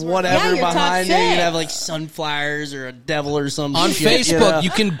friends. were- whatever Yeah, your top behind there. You'd six. have like sunflowers or a devil or something. On shit, Facebook, you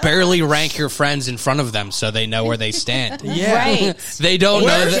can barely rank your friends in front of them so they know where they stand. yeah. Right. They don't know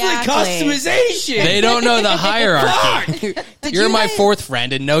Where's that. the Exactly. customization? They don't know the hierarchy. You're you my guys- fourth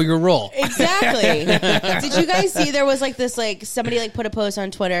friend and know your role. Exactly. Did you guys see there was like this like somebody like put a post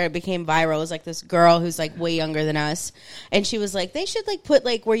on Twitter, it became viral. It was like this girl who's like way younger than us, and she was like, they should like put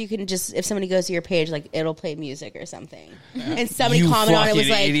like where you can just if somebody goes to your page like it'll play music or something. And somebody You commented on it was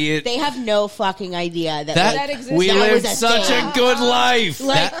fucking like idiot. they have no fucking idea that That- like, exists. We that lived was a such thing. a good life.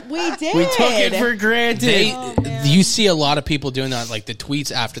 Like we did. We took it for granted. You see a lot of people doing that, like the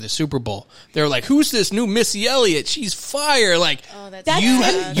tweets after the Super Bowl. They're like, "Who's this new Missy Elliott? She's fire!" Like, Oh, that's That's you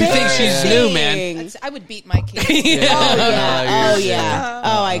sad. think she's new, man? embarrassing. I would beat my kids. Oh yeah. Oh you're yeah.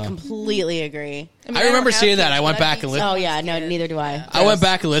 Oh, I completely agree. mean, I remember don't have seeing that. kids, I went but I'd back beat and listened. Oh yeah. No, neither do I. I went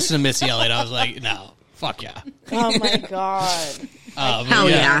back and listened to Missy Elliott. I was like, "No, fuck yeah, Oh my god. But Hell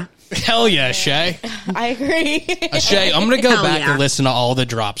yeah. hell yeah, Shay." I agree. Shay, I'm gonna go Hell back yeah. and listen to all the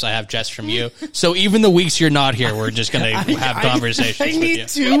drops I have just from you. So even the weeks you're not here, we're just gonna have conversations I with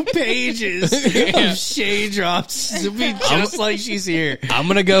need you. 2 pages of Shay drops to be just like she's here. I'm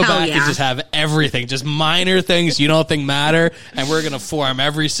gonna go Hell back yeah. and just have everything, just minor things you don't think matter, and we're gonna form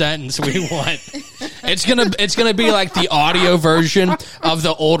every sentence we want. It's gonna be like the audio version of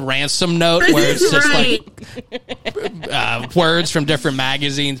the old ransom note, where it's just like words from different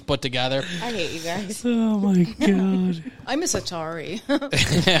magazines put together. I hate you guys. Oh my god. I miss Atari.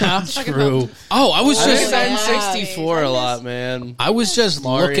 Yeah, true. Oh, I was I just miss N64 a lot, man. I was just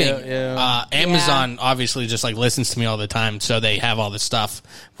Mario, looking. yeah. Amazon obviously just like listens to me all the time, so they have all this stuff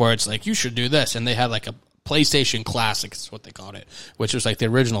where it's like you should do this, and they had like a PlayStation Classic, is what they called it, which was like the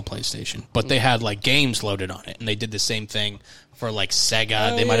original PlayStation, but they had like games loaded on it, and they did the same thing for like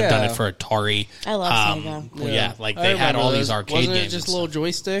Sega. Oh, they might have done yeah. it for Atari. I love Sega. Well, yeah, like I they had remember all those. these arcade Wasn't games. it just and a little stuff.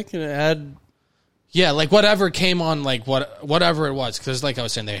 joystick and it had Yeah, like whatever came on, like whatever it was, because like I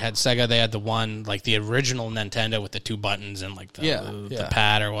was saying, they had Sega, they had the one like the original Nintendo with the 2 buttons and like the, Yeah, the yeah.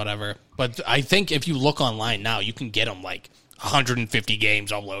 pad or whatever. But I think if you look online now, you can get them like 150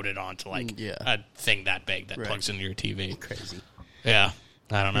 games all loaded onto like Yeah. a thing that big that Right. plugs into your TV. crazy. Yeah,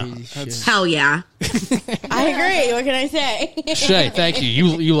 I don't know. Hell yeah. I agree. What can I say? Shay, thank you.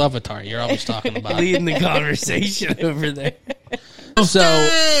 You love Atari. You're always talking about it. Leading the conversation over there.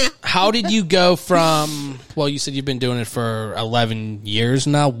 So, how did you go from? Well, you said you've been doing it for 11 years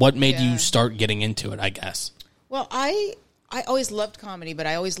now. What made Yeah. you start getting into it? I guess. Well, I always loved comedy, but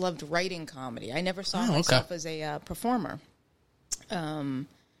I always loved writing comedy. I never saw Oh, okay. myself as a performer.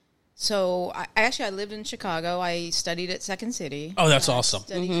 So I lived in Chicago. I studied at Second City. Oh, that's awesome.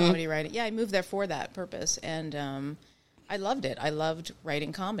 Studied comedy writing. Yeah, I moved there for that purpose, and I loved it. I loved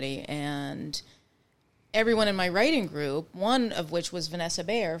writing comedy, and everyone in my writing group, one of which was Vanessa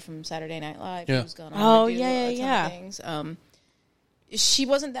Bayer from Saturday Night Live, who's gone on to do a ton of things. She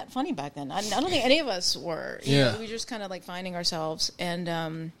wasn't that funny back then. I don't think any of us were. You know, we were just kind of like finding ourselves,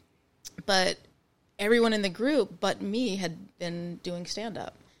 and but everyone in the group but me had been doing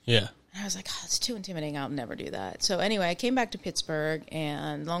stand-up. Yeah. And I was like, oh, it's too intimidating. I'll never do that. So anyway, I came back to Pittsburgh,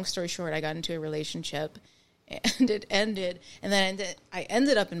 and long story short, I got into a relationship, and it ended. And then I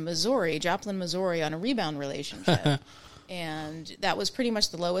ended up in Missouri, Joplin, Missouri, on a rebound relationship. And that was pretty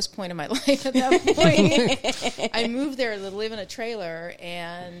much the lowest point of my life at that point. I moved there to live in a trailer,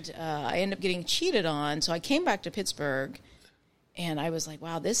 and I ended up getting cheated on. So I came back to Pittsburgh. And I was like,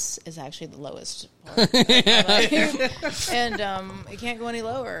 wow, this is actually the lowest part of my life. And it can't go any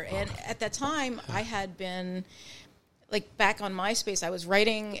lower. And at that time, I had been, like, back on MySpace, I was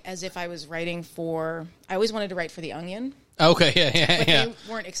writing as if I was writing for, I always wanted to write for The Onion. Okay, But they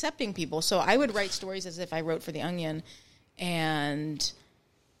weren't accepting people. So I would write stories as if I wrote for The Onion. And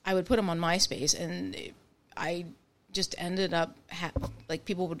I would put them on MySpace. And I just ended up, like,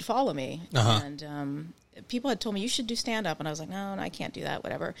 people would follow me. And people had told me, you should do stand-up. And I was like, no, I can't do that,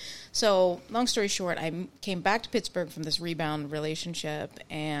 whatever. So long story short, I came back to Pittsburgh from this rebound relationship,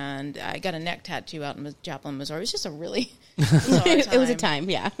 and I got a neck tattoo out in Joplin, Missouri. It was just a really bizarre time. It was a time,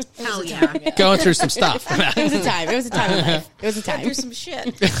 yeah. Hell yeah. Going through some stuff. It was a time. It was a time in life. It was a Got time. through some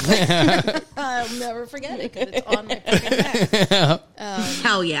shit. I'll never forget it because it's on my fucking neck.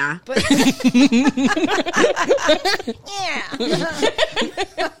 Hell yeah. But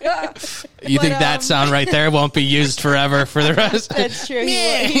You think that sound right there won't be used forever for the rest? That's true.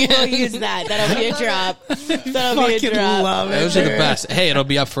 He will use that. That'll be a drop. That'll be a Fucking drop. love it. Those are the best. Hey, it'll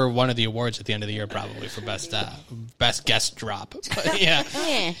be up for one of the awards at the end of the year, probably for best guest drop. But yeah.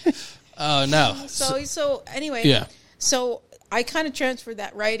 Yeah. Oh no. So anyway. Yeah. So I kind of transferred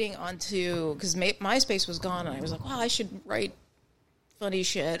that writing onto, because MySpace was gone, and I was like, wow, I should write funny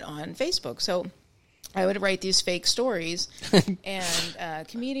shit on Facebook. So I would write these fake stories, and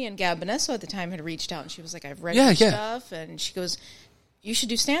comedian Gab Bonesso at the time had reached out, and she was like, I've read your stuff, and she goes, you should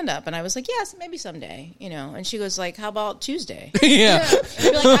do stand-up. And I was like, yes, maybe someday, you know. And she goes like, how about Tuesday? Yeah.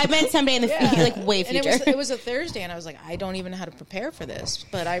 You're like, I meant someday in the like way And future. it was a Thursday, and I was like, I don't even know how to prepare for this.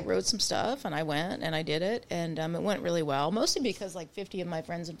 But I wrote some stuff, and I went, and I did it, and it went really well, mostly because like 50 of my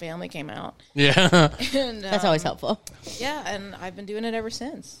friends and family came out. Yeah. And That's always helpful. Yeah, and I've been doing it ever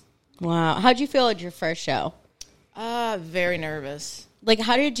since. Wow. How'd you feel at your first show? Very nervous. Like,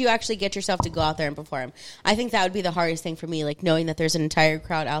 how did you actually get yourself to go out there and perform? I think that would be the hardest thing for me, like, knowing that there's an entire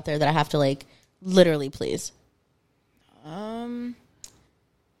crowd out there that I have to, like, literally please. I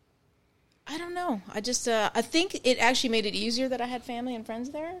don't know. I just, I think it actually made it easier that I had family and friends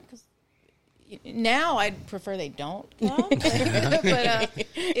there, because now I'd prefer they don't come. But,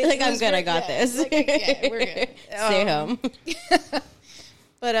 like, I'm good, I got this. Like, yeah, we're good. Stay home.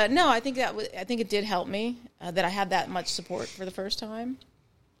 But no, I think it did help me that I had that much support for the first time,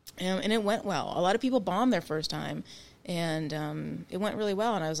 and it went well. A lot of people bombed their first time, and it went really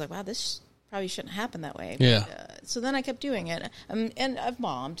well. And I was like, wow, this probably shouldn't happen that way. Yeah. But, so then I kept doing it, and I've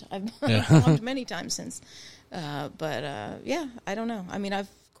bombed. I've bombed many times since. But yeah, I don't know. I mean, I've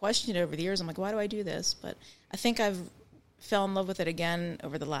questioned it over the years. I'm like, why do I do this? But I think I've fell in love with it again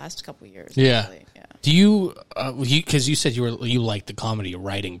over the last couple of years. Yeah. Actually. Yeah. Do you, because you said you like the comedy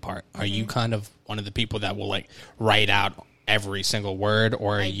writing part, are you kind of one of the people that will like write out every single word,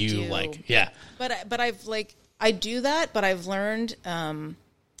 or are you do. like, yeah. But I've like, I do that, but I've learned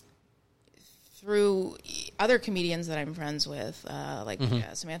through other comedians that I'm friends with, like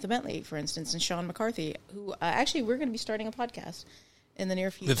Samantha Bentley, for instance, and Sean McCarthy, who actually we're going to be starting a podcast in the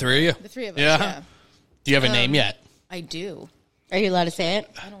near future. The three of you? The three of us, Yeah. yeah. Do you have a name yet? I do. Are you allowed to say it?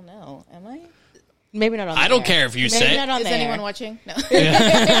 I don't know. Am I? Maybe not on I the don't air. care if you Maybe say not it. on Is the anyone air. watching?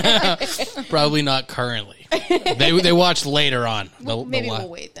 No. Probably not currently. They watch later on. Maybe we'll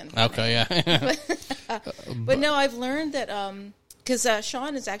wait then. Okay, yeah. But no, I've learned that because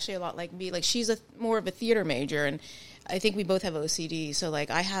Sean is actually a lot like me. Like, she's more of a theater major, and I think we both have OCD. So like,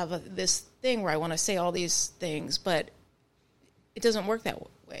 I have this thing where I want to say all these things, but it doesn't work that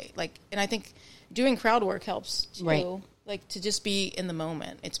way. Like, and I think doing crowd work helps too. Right. Like, to just be in the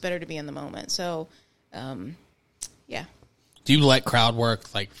moment. It's better to be in the moment. So, yeah. Do you let crowd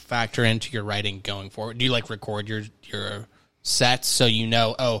work like factor into your writing going forward? Do you like record your sets so you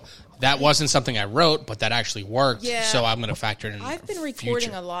know, oh, that wasn't something I wrote, but that actually worked, Yeah. so I'm going to factor it in I've been recording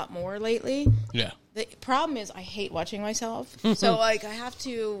future. a lot more lately. Yeah. The problem is I hate watching myself. So like I have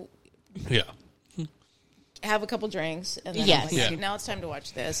to have a couple drinks and then I'm like, okay, now it's time to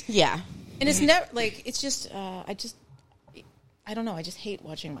watch this. Yeah. And it's never like it's just I don't know. I just hate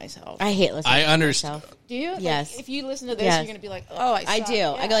watching myself. I hate listening. I to understand. myself. Do you? Yes. Like, if you listen to this, Yes. you're going to be like, oh, I do.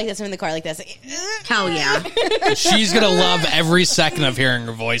 Yeah. I go like this. I'm in the car like this. Hell yeah. She's gonna love every second of hearing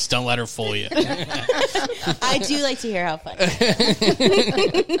her voice. Don't let her fool you. I do like to hear how funny.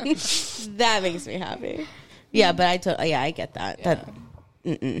 That makes me happy. Yeah, but I get that.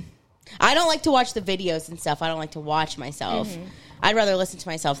 I don't like to watch the videos and stuff. I don't like to watch myself. I'd rather listen to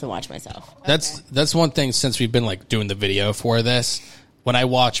myself than watch myself. That's one thing since we've been like doing the video for this. When I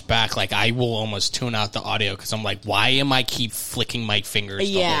watch back, like I will almost tune out the audio because I'm like, why am I keep flicking my fingers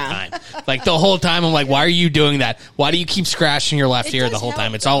the whole time? Like the whole time, I'm like, why are you doing that? Why do you keep scratching your left ear the whole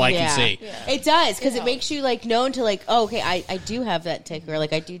time? It's all I can see. Yeah. It does because it makes you like known to like, oh, okay, I do have that tick or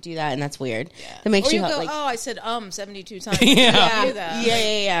like I do that and that's weird. Yeah. That makes or you go, like, oh, I said 72 times.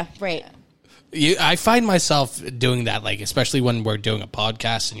 Yeah, right. I find myself doing that, like especially when we're doing a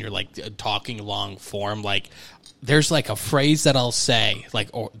podcast and you're like talking long form, like. There's like a phrase that I'll say, like,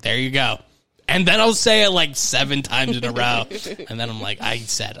 oh, there you go. And then I'll say it like 7 times in a row. And then I'm like, I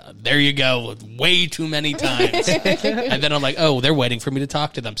said, there you go, way too many times. And then I'm like, oh, they're waiting for me to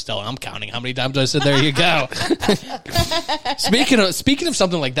talk to them still. And I'm counting how many times I said, there you go. Speaking of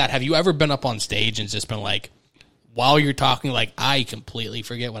something like that, have you ever been up on stage and just been like, while you're talking, like, I completely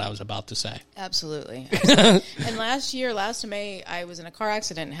forget what I was about to say? Absolutely. And last May, I was in a car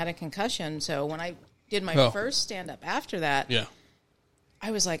accident and had a concussion. So when I did my first stand-up after that,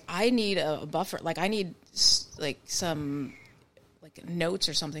 I was like, I need a buffer. Like, I need, like, some, like, notes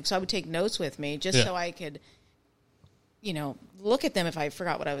or something. So I would take notes with me just so I could, you know, look at them if I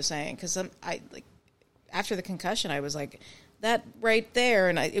forgot what I was saying. Because after the concussion, I was like, that right there,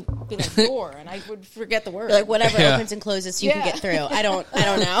 and it would be like door, and I would forget the word. Like whatever opens and closes, so you can get through. I don't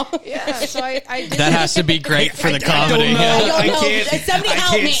know. So I did that has to be great for the comedy. I can't. Somebody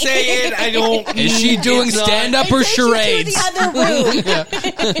help me. Say it. I don't. Is she doing stand up or charades? The other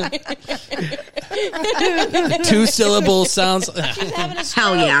room. 2 syllable sounds.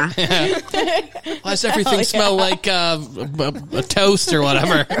 Hell yeah. Why does everything smell like a toast or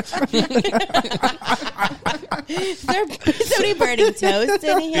whatever? Somebody burning toast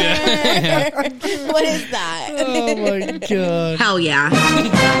in here. What is that? Oh my god. Hell yeah.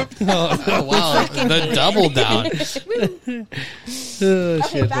 Oh, wow. The double down.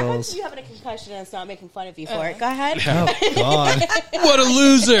 Okay, back on to you having a concussion and it's not making fun of you for it. Go ahead. Oh god. What a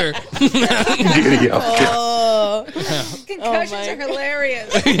loser. Concussions are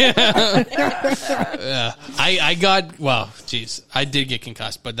hilarious. I got, well, geez, I did get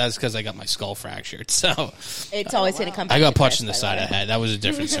concussed, but that's because I got my skull fractured. So it's always going to come back. I got punched in the side of the head. That was a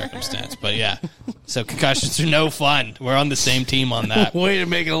different circumstance, but yeah. So concussions are no fun. We're on the same team on that. Way to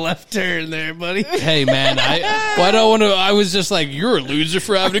make a left turn there, buddy. Hey, man, I don't want to. I was just like, you're a loser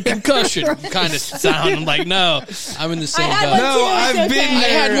for having a concussion kind of sound. I'm like, no, I'm in the same boat. No, I've been there. I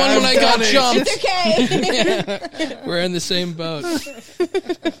had one when I got jumped. It's okay. We're in the same boat.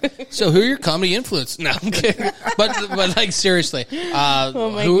 So, who are your comedy influences? No, I'm kidding. But like seriously,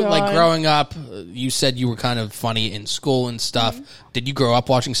 who like growing up? You said you were kind of funny in school and stuff. Did you grow up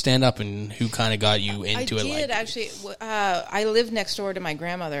watching stand up, and who kind of got you into it? I did actually. I lived next door to my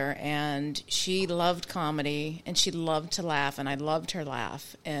grandmother, and she loved comedy, and she loved to laugh, and I loved her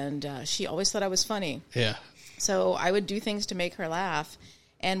laugh, and she always thought I was funny. Yeah. So I would do things to make her laugh,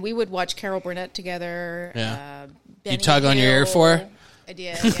 and we would watch Carol Burnett together. Yeah. Benny You tug on your ear for her? I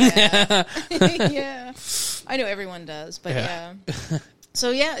did, yeah. Yeah. I know everyone does, but yeah. So,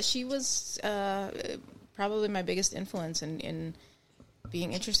 yeah, she was probably my biggest influence in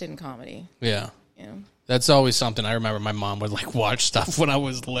being interested in comedy. Yeah. You know? That's always something. I remember my mom would like watch stuff when I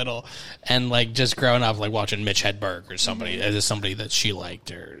was little, and like just growing up, like watching Mitch Hedberg or somebody as somebody that she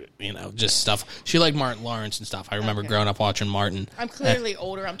liked, or you know, just stuff. She liked Martin Lawrence and stuff. I remember growing up watching Martin. I'm clearly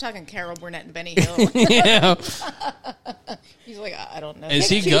older. I'm talking Carol Burnett and Benny Hill. Yeah. He's like, I don't know. Is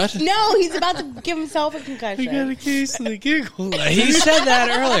he good? No, he's about to give himself a concussion. Got a case of the giggle. He said that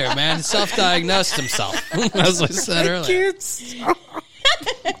earlier, man. Self-diagnosed himself. As I said earlier.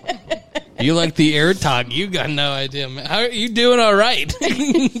 You like the air talk. You got no idea, man. How are you doing? All right.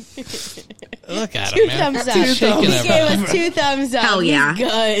 Look at him, man. Thumbs up. He's shaking He gave us 2 thumbs up. Hell yeah.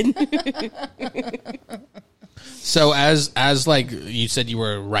 He's good. So as like you said, you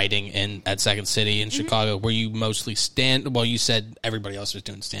were writing at Second City in Chicago. Were you mostly well, you said everybody else was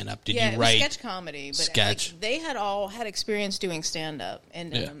doing stand up. Did you write sketch comedy? But sketch? They had all had experience doing stand up,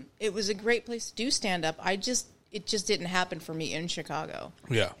 and it was a great place to do stand up. It just didn't happen for me in Chicago.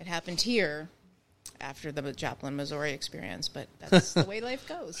 Yeah. It happened here, after the Joplin, Missouri experience, but that's the way life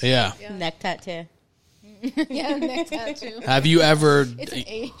goes. Yeah. Neck tattoo. Yeah, neck tattoo. Have you ever? It's an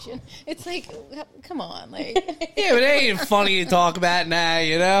Asian. It's like, come on, like. Yeah, but it ain't funny to talk about now,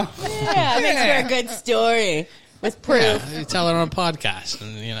 you know? Yeah, it makes for a good story with proof. Yeah, you tell it on a podcast,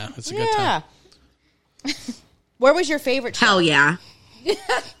 and it's a good time. Where was your favorite show? Hell yeah.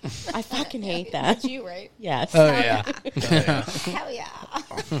 I fucking hate that. That's you, right? Yes. Oh, yeah. Hell yeah.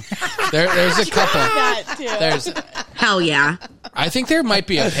 There's a couple. That too. There's. Hell yeah. I think there might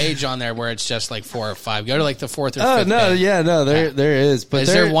be a page on there where it's just like 4 or 5. Go to like the 4th or 5th. Oh, no, page. yeah, no, there is. But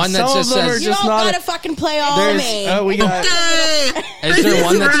Is there one that some just of them says- are You just don't not gotta fucking play all there's, me. Oh, we got... Is there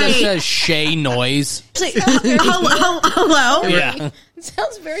one that just Right. says Shay Noise? Hello? Yeah. It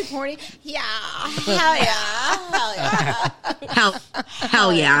sounds very porny. Yeah. Hell yeah. Hell yeah.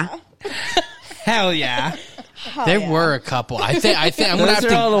 Hell yeah. Hell yeah. There were a couple. I think I'm gonna Those have are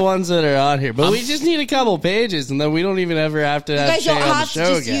to. all the ones that are on here. But we just need a couple pages, and then we don't even ever have to You have guys Shay don't on the have to show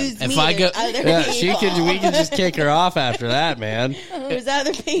just again. use If me. I go- There's other Yeah, people. we can just kick her off after that, man. There's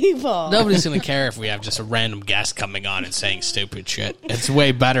other people. Nobody's gonna care if we have just a random guest coming on and saying stupid shit. It's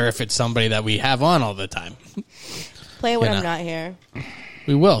way better if it's somebody that we have on all the time. Play when You I'm know. not here.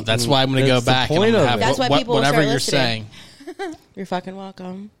 We will. That's why I'm gonna go That's the back and point I'm gonna of have it. That's why people will whatever start you're listening. saying. You're fucking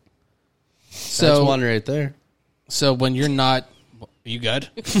welcome. That's So one right there. So when you're not, you good?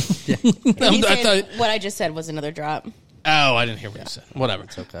 He's I saying thought- what I just said was another drop. Oh, I didn't hear what you said. Whatever.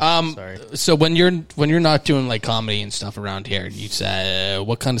 It's okay. Sorry. So when you're not doing like comedy and stuff around here, you say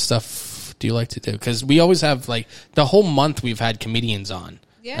what kind of stuff do you like to do? Because we always have like the whole month we've had comedians on.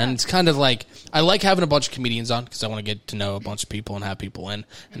 Yeah. And it's kind of like I like having a bunch of comedians on because I want to get to know a bunch of people and have people in,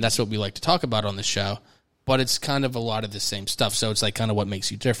 and that's what we like to talk about on the show. But it's kind of a lot of the same stuff, so it's like kind of what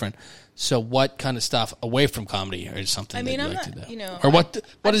makes you different. So what kind of stuff away from comedy or something I mean, that you I'm like not, to do? you know, or what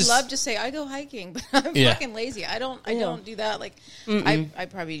I'd is love to say I go hiking, but I'm Yeah. fucking lazy. I don't do that. Like, I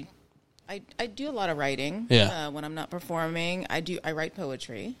probably, I do a lot of writing. Yeah. When I'm not performing, I write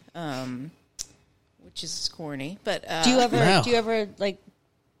poetry, which is corny. But Do you Wow. ever like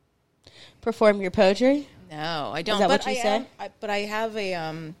perform your poetry? No, I don't. that but what you I said? but I have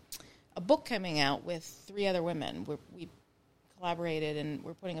a book coming out with 3 other women. We collaborated and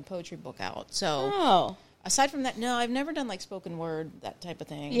we're putting a poetry book out. So Oh, aside from that, no, I've never done like spoken word, that type of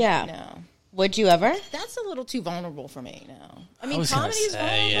thing. Yeah. No. would you ever? That's a little too vulnerable for me now. I mean, was gonna comedy is say,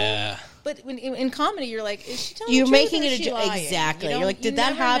 vulnerable. yeah. But when in comedy, you're like, is she telling You're the truth making or it is a she jo- lying? exactly. You You're don't- like, did you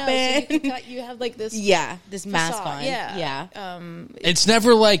that never know. So happen? you have like this. Yeah, this mask facade. on. Yeah. Yeah. It's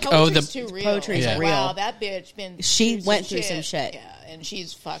never like Poetry's the too real. poetry's It's like, real. Wow, that bitch been. She through went through some shit. Yeah, and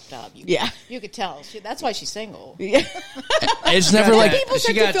she's fucked up. Yeah. You could tell. That's why she's single. it's never like People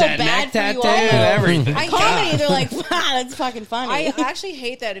She start to got feel that bad neck for you tattoo all. and everything. Comedy, they're like, wow, that's fucking funny. I actually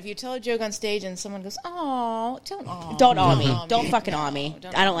hate that if you tell a joke on stage and someone goes, "Oh, don't aw." don't awe me. aw Don't fucking awe me.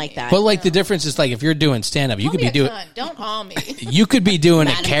 Don't I don't aw like me. that. But like the difference is like if you're doing stand up, you Call could me be a doing cunt. Don't aw me. you could be doing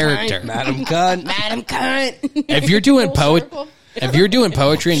a Madam character. Cunt. Madam Cunt. Madam cunt. If you're doing Full poet, circle. if you're doing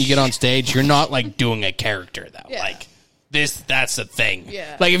poetry and you get on stage, you're not like doing a character though. Yeah. Like that's the thing.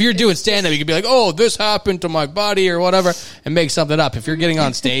 Yeah. Like if you're doing stand up, you could be like, "Oh, this happened to my body" or whatever, and make something up. If you're getting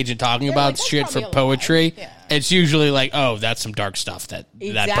on stage and talking Yeah, about like, that's shit for probably a lie. poetry, Yeah. it's usually like, "Oh, that's some dark stuff that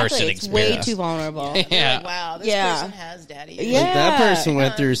that person It's way experienced." too vulnerable. You're Yeah. like, wow, this Yeah. person has daddy. Yeah. Like, that person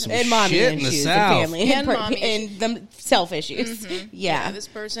went through some And mommy shit in the issues, South. and family, And mommy and them self issues. Yeah, This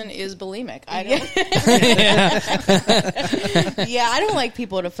person is bulimic. I don't. yeah. I don't like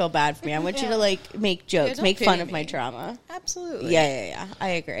people to feel bad for me. I want you to like make jokes, don't make fun pity of my me. trauma. Absolutely. Yeah. I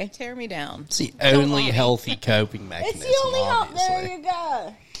agree. Tear me down. It's the only lie. healthy coping mechanism. It's the only help. There obviously. you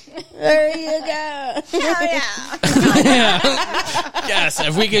go. There you go. Hell yeah. Yes,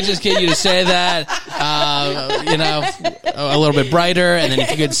 if we could just get you to say that, a little bit brighter, and then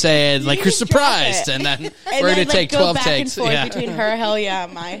if you could say it like you're surprised, and then And we're then, going to take go 12 back takes. and forth Yeah. between her hell yeah,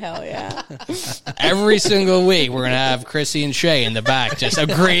 and my hell yeah. Every single week, we're going to have Chrissy and Shay in the back just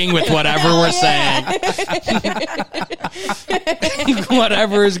agreeing with whatever we're saying.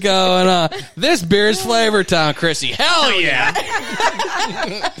 Whatever is going on. This beer's Flavor Town, Chrissy. Hell yeah.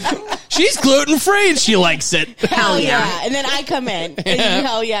 She's gluten free and she likes it. Hell yeah. And then I come in and you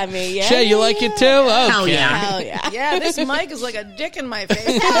hell yeah me. Yeah. Shay, you like it too? Okay. Hell yeah. Hell yeah. Yeah, this mic is like a dick in my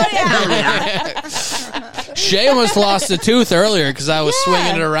face. Hell yeah. Shay almost lost a tooth earlier because I was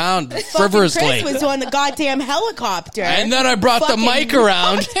swinging it around frivolously. Chris was on the goddamn helicopter. And then I brought the Fucking mic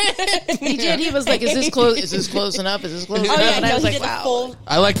around. He did. He was like, "Is this close? Is this close enough? Is this close enough?" Oh yeah, and I no, was he like, did the "Wow." full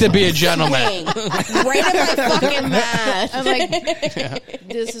I like to be a gentleman. thing. Right in my fucking mouth. I'm like,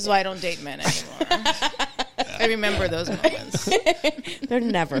 "This is why I don't date men anymore." I remember those moments. They're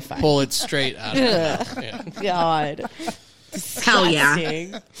never fun. Pull it straight out of the mouth. Yeah. God. Hell yeah.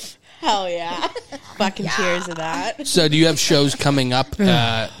 Disgusting. Hell yeah. Fucking cheers to that. So, do you have shows coming up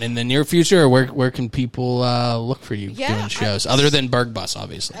in the near future, or where can people look for you doing shows other than Berg Bus,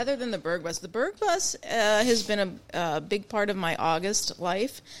 obviously? Other than the Berg Bus has been a big part of my August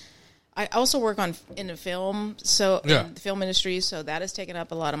life. I also work in the film, in the film industry, so that has taken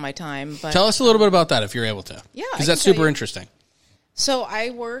up a lot of my time. But Tell us a little bit about that if you're able to. Yeah, because that's super interesting. So I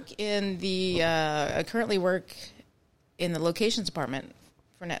work in I currently work in the locations department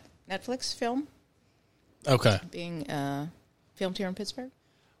for Netflix film. Okay. Being filmed here in Pittsburgh.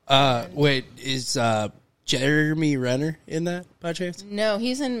 Wait, is Jeremy Renner in that by chance? No,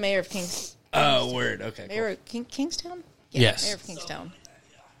 he's in Mayor of Kingstown. Oh, word. Okay. Mayor of Kingstown? Yeah, Yes. Mayor of Kingstown.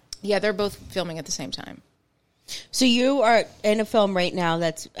 Yeah, they're both filming at the same time. So you are in a film right now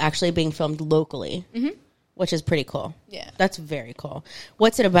that's actually being filmed locally, which is pretty cool. Yeah. That's very cool.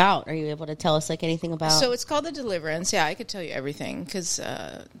 What's it about? Are you able to tell us like anything about? So it's called The Deliverance. Yeah, I could tell you everything because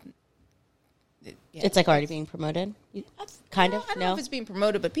it's like already being promoted? Kind of? I don't No? know if it's being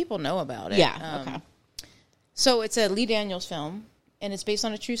promoted, but people know about it. Yeah, okay. So it's a Lee Daniels film, and it's based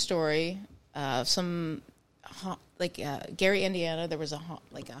on a true story. Gary, Indiana, there was a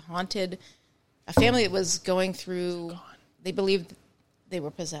family that was going through. They believed they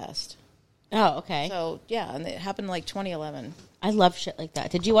were possessed. Oh, okay. So yeah, and it happened in like 2011. I love shit like that.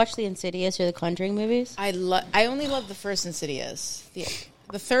 Did you watch the Insidious or the Conjuring movies? I only loved the first Insidious.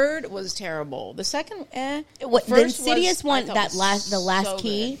 The third was terrible. The second, The Insidious one, the last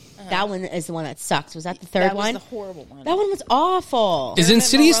key, that one is the one that sucks. Was that the third one? That was the horrible one. That one was awful. Is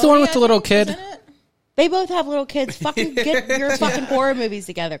Insidious the one with the little kid? They both have little kids. Fucking get your fucking horror movies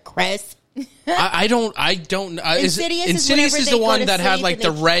together, Chris. I don't. Insidious is Insidious whenever is they the go one to that had sleep like and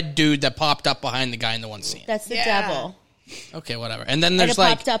the they- red dude that popped up behind the guy in the one scene. That's the Yeah. devil. Okay, whatever. And then And there's it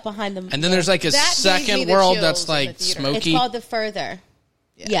like, popped up behind them. and then there's like a That gave me second the world chills that's in the like theater. smoky. It's called The Further.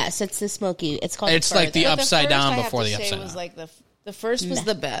 Yes, it's the smoky. It's called It's The like Further. the But upside first, down I have before to the say, upside was down. like the first was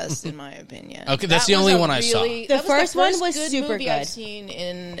the best in my opinion. Okay, that's the That only was a one I saw. really- The that first one first was good super movie good. I've seen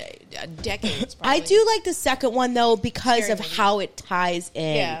in decades. I Probably. do like the second one though because Scary of movie. how it ties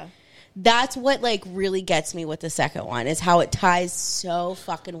in. Yeah. That's what like really gets me with the second one is how it ties so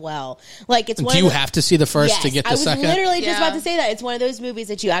fucking well. Like it's one Do of you the- have to see the first to Yes, get the I was second? literally just Yeah. about to say that it's one of those movies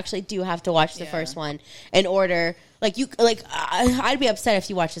that you actually do have to watch the first one in order. I'd be upset if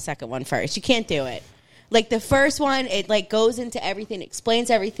you watch the second one first. You can't do it. Like the first one, it like goes into everything, explains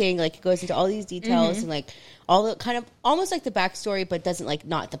everything. Like it goes into all these details and like all the kind of almost like the backstory, but doesn't like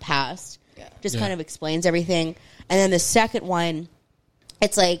not the past. Yeah. Just Yeah. kind of explains everything. And then the second one,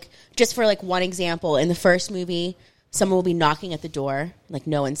 it's like just for like one example, in the first movie, someone will be knocking at the door, like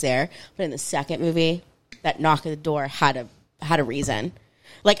no one's there. But in the second movie, that knock at the door had a reason.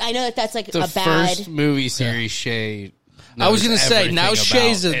 Like I know that's like The a bad. first movie series Shay. I was going knows to say, everything now about,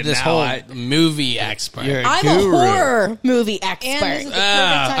 Shay's and this now whole movie expert. You're I'm guru. a horror movie expert. And this is the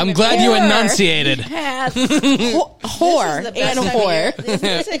perfect time I'm to glad go. you enunciated. Horror This is the best and time of horror. year. This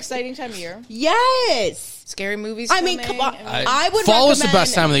is an exciting time of year. Yes. Scary movies. I mean, coming. come on. I mean, I would Fall is the recommend-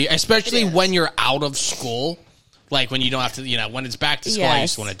 best time of the year, especially It is. when you're out of school. Like when you don't have to, when it's back to school, I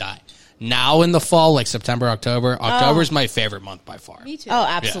Yes. just want to die. Now in the fall, like September, October. October is my favorite month by far. me too. Oh,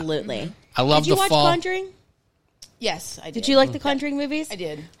 absolutely. I love Did you the watch fall. Conjuring? Yes, I did. Did you like the Conjuring movies? I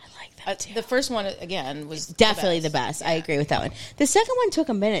did. I like that too. The first one again was Definitely the best. I agree with that one. The second one took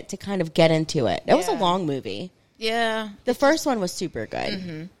a minute to kind of get into it. It was a Yeah. long movie. Yeah. The first one was super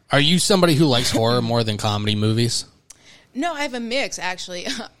good. Are you somebody who likes horror more than comedy movies? No, I have a mix actually.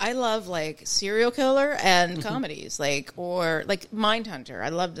 I love like serial killer and comedies, or Mindhunter. I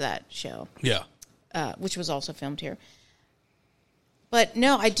loved that show, Yeah. which was also filmed here. But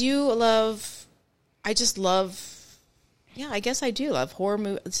no, I do love. I just love. Yeah, I guess I do love horror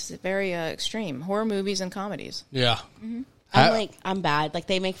movies. It's very extreme horror movies and comedies. Yeah. I'm bad. Like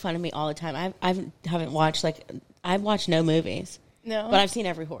they make fun of me all the time. I haven't watched I've watched no movies. No, But I've seen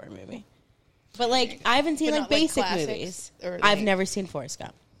every horror movie. But I haven't seen But like not, like, basic classics, movies. or, I've like- never seen Forrest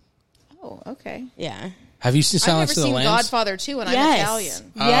Gump. Oh, okay. Yeah. Have you seen I've Silence never of the seen Lambs? Godfather 2, and I'm Yes.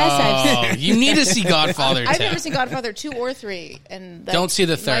 Italian. Yes, I've Oh, you need to see Godfather I've 2. never seen Godfather 2 or 3, and Don't see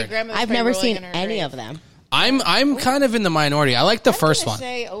the my third. grandmother's I've probably never rolling seen in her any grave. of them. I'm kind of in the minority. I like the first I'm one. gonna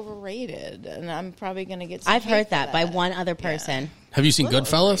say overrated, and I'm probably going to get. I've hate heard for that by one other person. Have you seen Little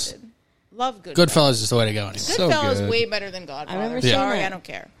Goodfellas? overrated. Love Goodfellas. Goodfellas is the way to go. Anyway. So Goodfellas good. way better than Godfather. I've never seen Sorry, that. I don't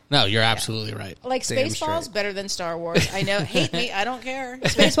care. No, you're absolutely right. Like Damn Spaceballs straight. better than Star Wars. I know, hate me, I don't care.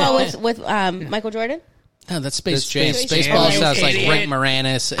 Baseball with Michael Jordan. No, that's Space Jam. Space Spaceballs Jam. has like Idiot. Rick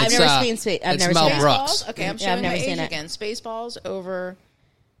Moranis. I've never seen Space. I've it's never Mel seen it. Brooks. Okay, I'm Yeah, showing I've never my seen age it. again. Spaceballs over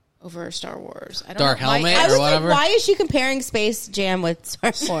Star Wars. I don't Dark know. My Helmet I ex- was or whatever. like, why is she comparing Space Jam with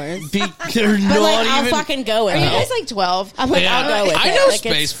Star Wars? They're But not like, I'll even. fucking go with Are you it. guys like 12? I'm like, I'll go with I it. know Like,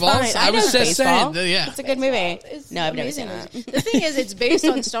 it's Spaceballs. fine. I was know just saying, Spaceball. yeah. It's a good movie. It's No, I've never seen amazing. that. The thing is, it's based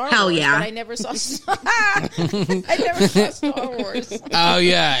on Star Hell Wars, yeah. but I never saw. I never saw Star Wars. Oh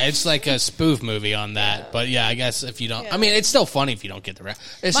yeah, it's like a spoof movie on that. But yeah, I guess if you don't, I mean, it's still funny if you don't get the rest.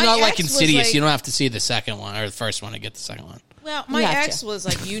 It's My not like ex was Insidious. like- You don't have to see the second one or the first one to get the second one. Well, my You have ex to. was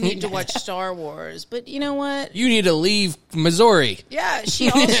like, "You need to watch Star Wars," but you know what? You need to leave Missouri. Yeah, she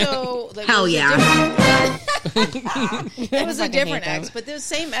also like, Hell was a yeah. It was a fucking different hate ex, them. but the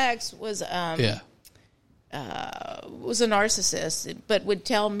same ex was Yeah. was a narcissist, but would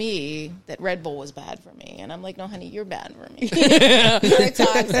tell me that Red Bull was bad for me, and I'm like, "No, honey, you're bad for me. You're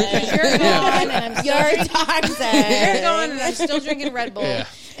toxic. You're gone, and I'm still You're drinking, toxic. you're gone, and I'm still drinking Red Bull. Yeah.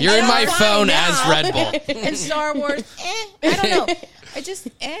 And You're in I'm my fine phone now. as Red Bull. And Star Wars, I don't know. I just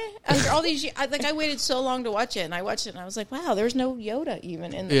after all these years, I waited so long to watch it, and I watched it, and I was like, wow, there's no Yoda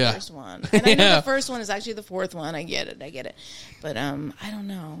even in the Yeah. first one. And I know Yeah. the first one is actually the fourth one. I get it. But I don't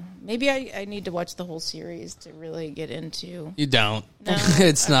know. Maybe I need to watch the whole series to really get into. You don't. No.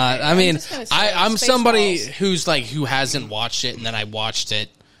 It's not. Okay. I I'm mean, just gonna say I'm somebody Spaceballs. who hasn't watched it, and then I watched it,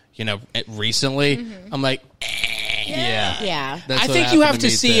 recently. Mm-hmm. I'm like, yeah. Yeah. That's I what think you have happened to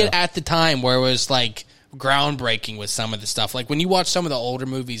me, see too. it at the time where it was like groundbreaking with some of the stuff. Like when you watch some of the older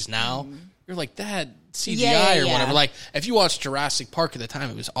movies now, you're like, that CGI Yeah, or yeah. whatever. Like if you watch Jurassic Park at the time,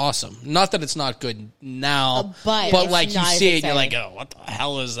 it was awesome. Not that it's not good now, but it's like you not as see it, and you're like, exciting. oh, what the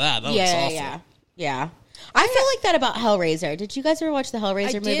hell is that? That looks Yeah, awful. yeah. I feel like that about Hellraiser. Did you guys ever watch the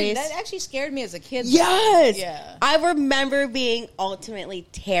Hellraiser I movies? did. That actually scared me as a kid. Yes. Yeah. I remember being ultimately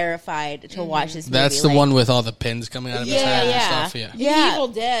terrified to watch this movie. That's the like- one with all the pins coming out of his Yeah, head yeah. and stuff. Yeah. Yeah. Evil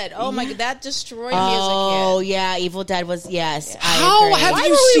Dead. Oh my god, that destroyed me Oh, as a kid. yeah. Evil Dead was, yes. How I agree. have Why you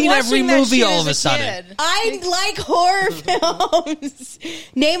were we seen every watching that movie shit all as of a sudden? kid? I like horror films.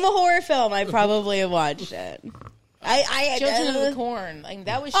 Name a horror film. I probably have watched it. Children of the Corn. Like,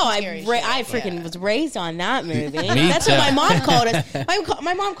 that was Oh, scary I shit. freaking Yeah. was raised on that movie. Me That's too. what my mom called us.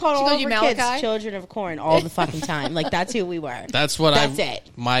 My mom called all called of you her kids Malachi? Children of Corn all the fucking time. Like, that's who we were. That's what That's it.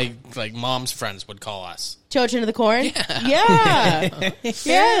 my mom's friends would call us. Children of the Corn? Yeah.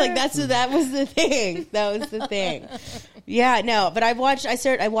 Yeah, like that was the thing. That was the thing. Yeah, no, but I watched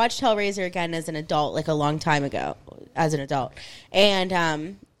Hellraiser again as an adult, like a long time ago, as an adult.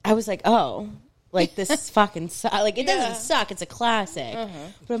 And I was like, oh, like this fucking like it doesn't suck, it's a classic.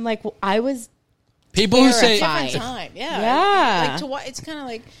 But I'm like, well, I was People who say Terrified. Different time. Yeah. Yeah. Like to watch, it's kind of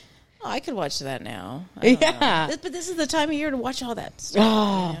like, oh, I could watch that now. Yeah. But this is the time of year to watch all that stuff.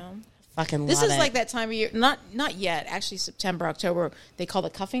 Oh, you know? fucking This love is it. like that time of year. Not yet. Actually, September, October. They call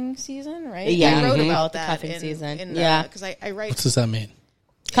it cuffing season, right? Yeah. I wrote Mhm. about The that. cuffing in, season. Yeah, Yeah. because I write. what does that mean?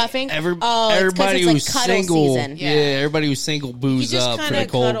 cuffing. It's 'cause everybody it's like who's cuddle single, season. yeah. Yeah. everybody who's single booze You just up for kinda the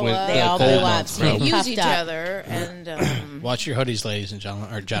cold cuddle with up. the They all cold boo up, months, so bro. you- Use Cuffed each up. other and Watch your hoodies, ladies and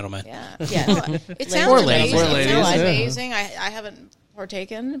gentlemen. yeah. Yeah. It Or sounds ladies. amazing. Or It ladies, sounds yeah. amazing. I haven't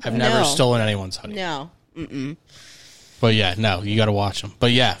partaken. I've but- never No. stolen anyone's hoodie. No. But yeah, no, you got to watch them.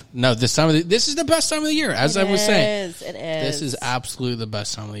 But yeah, no, this is the best time of the year. As I was saying, It is. this is absolutely the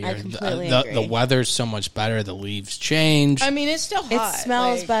best time of the year. completely the agree. weather's so much better. The leaves change. I mean, it's still It hot.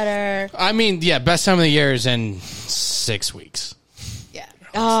 smells like, better. I mean, yeah, best time of the year is in 6 weeks. Yeah.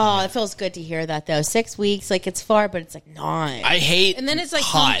 Oh, it feels good to hear that though. 6 weeks, like it's far, but it's like not. I hate And then it's like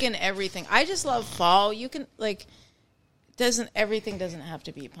hot. pumpkin everything. I just love fall. You can like everything doesn't have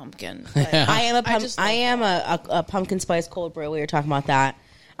to be pumpkin. Like, I am a just I love am fall. a pumpkin spice cold brew. We were talking about that.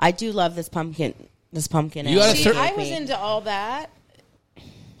 I do love this pumpkin. This pumpkin. You gotta ale. See, I was into all that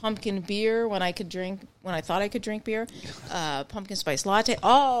pumpkin beer when I thought I could drink beer, pumpkin spice latte,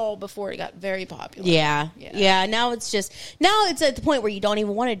 all before it got very popular. Yeah. Now it's at the point where you don't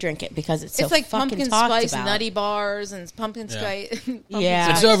even want to drink it because it's so It's like fucking pumpkin talked spice about. nutty bars and pumpkin Yeah. spice.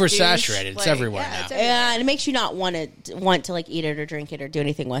 Yeah. It's oversaturated. It's everywhere now. it's everywhere. Yeah, and it makes you not want to like eat it or drink it or do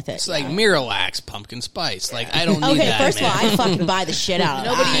anything with it. It's like Miralax pumpkin spice. Like I don't need Okay, that. first of all, man. I fucking buy the shit out of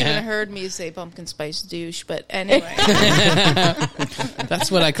Nobody that. even heard me say pumpkin spice douche, but anyway. That's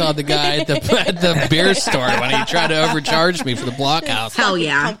what I called the guy at the beer store when he tried to overcharge me for the blockhouse. Hell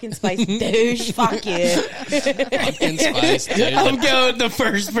yeah. Pumpkin spice douche. Fuck you. Pumpkin spice, dude. I'm going the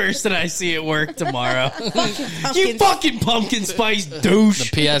first person I see at work tomorrow. You Pumpkin fucking pumpkin spice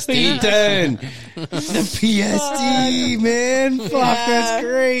douche. The PSD. Done. The PSD, man. Fuck, that's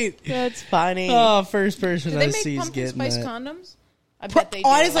great. That's funny. Oh, first person Do I they see make is pumpkin getting spice that. condoms? I bet they do.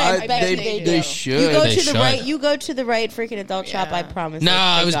 Honestly, I bet they, they they do. should. You go They to the should. right. You go to the right freaking adult shop. I promise. No,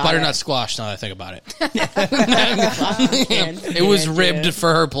 they it was got butternut squash. Now that I think about it, it it was ribbed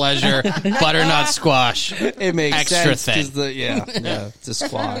for her pleasure. Butternut squash. It makes Extra sense. thin. 'Cause it's a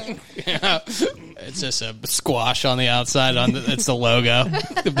squash. It's just a squash on the outside. It's the logo of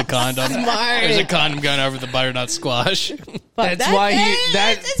the condom. Smart. There's a condom going over the butternut squash. That's why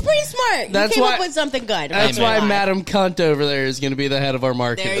it's pretty smart. that's you came why- up with something good. That's Amen. why Madam Cunt over there is going to be the head of our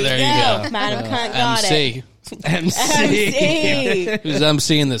marketing. There you go. Madam Cunt got it. MC. MC. Who's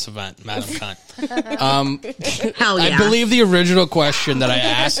emceeing this event? Madam Cunt. Hell yeah. I believe the original question that I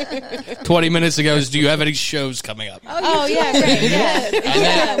asked 20 minutes ago is, do you have any shows coming up? Oh yeah, great.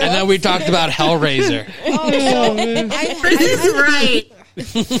 Yeah. And then we talked about Hellraiser. This is right.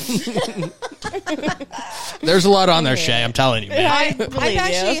 There's a lot on there, Shay. I'm telling you, man. I've believe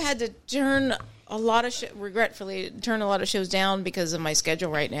actually you. had to turn a lot of regretfully turn a lot of shows down because of my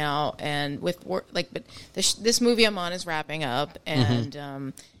schedule right now, and with work. But this movie I'm on is wrapping up,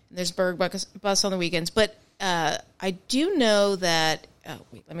 and there's Berg Bus on the weekends. But I do know that.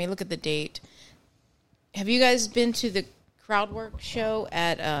 Wait, let me look at the date. Have you guys been to the Crowdwork show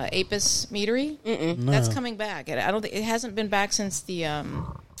at Apis Meadery? No. That's coming back. I don't think it hasn't been back since the.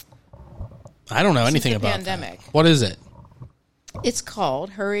 I don't know anything the about pandemic. that. What is it? It's called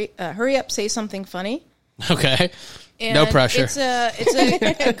Hurry Up, Say Something Funny. Okay. And No pressure. It's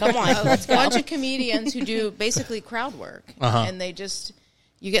a Come on, let's go. bunch of comedians who do basically crowd work, and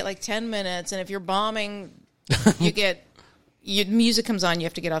you get like 10 minutes, and if you're bombing, music comes on, you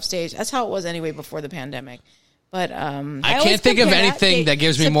have to get off stage. That's how it was anyway before the pandemic. But I can't think of anything that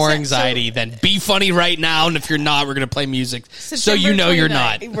gives me more anxiety than be funny right now, and if you're not, we're going to play music so you know you're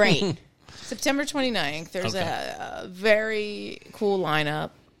not. Right. September 29th, there's a very cool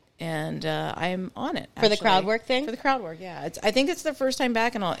lineup, and I'm on it. For the actually. crowd work thing? For the crowd work, yeah. I think it's their first time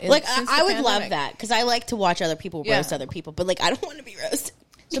back in all. Like since I the would love pandemic. that because I like to watch other people Yeah. roast other people, but like I don't want to be roasted.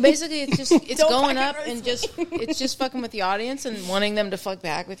 So basically, it's Don't going fucking up roast and me. it's just fucking with the audience and wanting them to fuck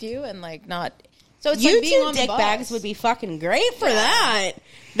back with you and like not. So it's You like being two on the dick bus. bags would be fucking great for that.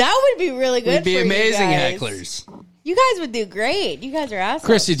 That would be really good. We'd be for amazing you guys. hecklers. You guys would do great. You guys are awesome.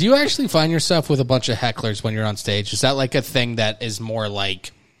 Chrissy, do you actually find yourself with a bunch of hecklers when you're on stage? Is that like a thing that is more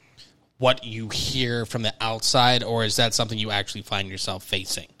like what you hear from the outside, or is that something you actually find yourself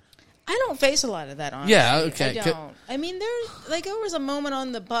facing? I don't face a lot of that, honestly. Yeah, okay. I don't. I mean, there was a moment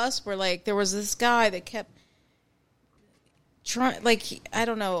on the bus where like there was this guy that kept trying, I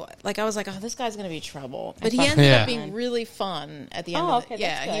don't know, I was like, oh, this guy's gonna be trouble, but he ended Yeah. up being really fun at the end. Oh, of okay, it.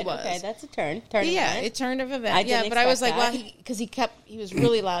 Yeah, that's good. he was. Okay, that's a turn. Yeah, it turned of event. I Yeah, didn't but I was like, expect well, that. because he was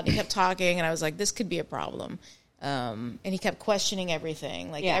really loud. And he kept talking, and I was like, this could be a problem. And he kept questioning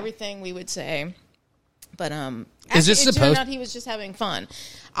everything, everything we would say. But Is this it turned supposed- out he was just having fun.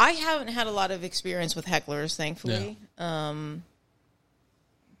 I haven't had a lot of experience with hecklers, thankfully.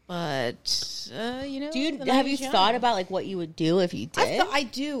 But you know, Do you the night have you is young. thought about like what you would do if you did? I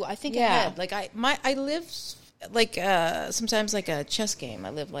do. I think Yeah. ahead. Like I live like sometimes like a chess game. I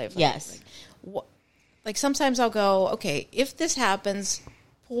live life. Yes. Like sometimes I'll go, okay, if this happens,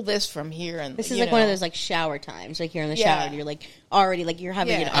 pull this from here, and This is you like one of know. those like shower times. Like you're in the Yeah. shower and you're like already like you're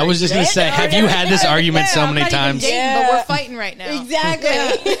having Yeah. an I was just going to say, have you had this argument so I'm many not even times? dating, Yeah. but we're fighting right now. Exactly.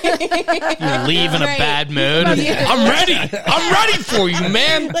 You leave in a Right. bad mood. I'm ready. I'm ready for you,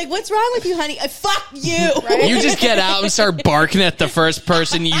 man. Like, what's wrong with you, honey? Fuck you. You just get out and start barking at the first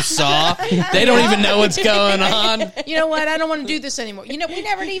person you saw. They don't even know what's going on. You know what? I don't want to do this anymore. You know, we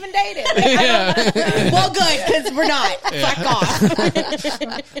never even dated. Well, good, because we're not. Fuck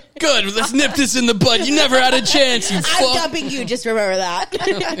off. Good. Let's nip this in the bud. You never had a chance, you I'm fuck. dumping you. Just remember that.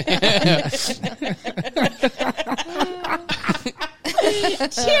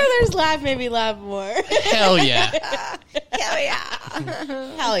 Chandler's laugh made me laugh more. Hell yeah. Hell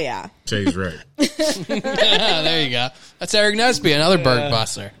yeah. Hell yeah. Shay's right. There you go. That's Eric Nesby, another Berg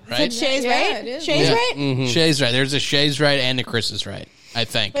buster, right? Shay's Yeah, right? it is. Shay's Yeah. right? Shay's right. There's a Shay's right and a Chris is right, I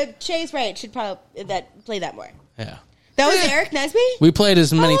think. But Shay's right. Should probably play that more. Yeah. That was Eric Nesby? We played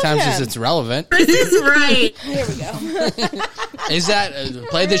as many love times as him. it's relevant. This is right. Here we go. Is that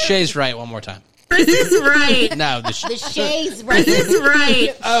play the Shay's right one more time? This is right. No, The Shay's right. This is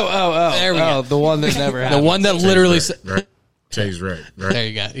right. Oh. There we go. The one that never the happened. one that literally. Right. Shay's right. Right. There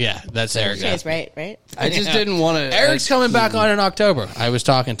you go. Yeah, that's Eric. Shay's right, right? I just didn't want to. Eric's coming back on in October. I was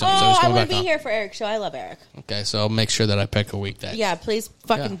talking to him, so Oh, he's I coming want back to be on. here for Eric's show. I love Eric. Okay, so I'll make sure that I pick a weekday. Yeah, please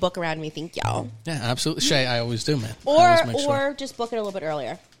fucking Yeah. book around me. Thank y'all. Yeah, absolutely. Shay, I always do, man. I always make sure. Or just book it a little bit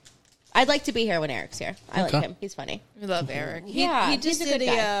earlier. I'd like to be here when Eric's here. I like Okay. him. He's funny. We love Eric. Yeah, he just he's a did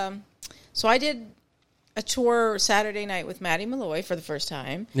good a. So I did a tour Saturday night with Maddie Malloy for the first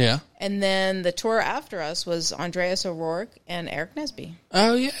time. Yeah. And then the tour after us was Andreas O'Rourke and Eric Nesby.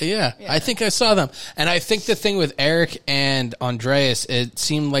 Oh, yeah. I think I saw them. And I think the thing with Eric and Andreas, it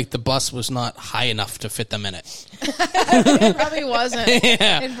seemed like the bus was not high enough to fit them in it. It probably wasn't.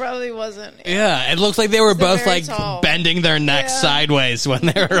 Yeah. It probably wasn't. Yeah, it looked like they were They're both very like tall. bending their necks sideways when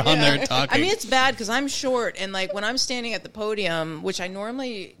they were on there talking. I mean, it's bad because I'm short, and like when I'm standing at the podium, which I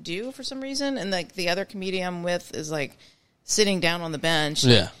normally do for some reason, and like the other comedian I'm with is like sitting down on the bench.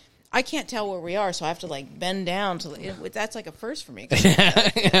 Yeah. I can't tell where we are, so I have to like bend down to. That's like a first for me.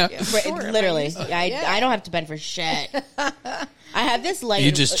 Literally, I don't have to bend for shit. I have this light.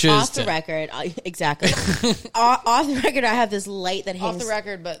 You just choose off the to. record. Exactly. Off the record, I have this light that hangs Off the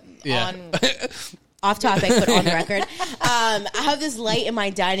record, but Yeah. on. off topic, but on the record. I have this light in my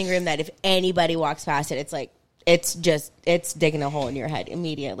dining room that if anybody walks past it, it's like it's digging a hole in your head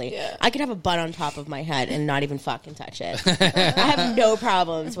immediately. Yeah. I could have a butt on top of my head and not even fucking touch it. I have no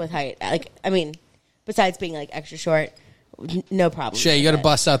problems with height. Like, I mean, besides being like extra short, no problem. Shay, you got to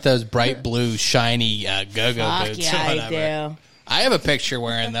bust out those bright blue, shiny go-go Fuck boots. yeah, or I whatever. do. I have a picture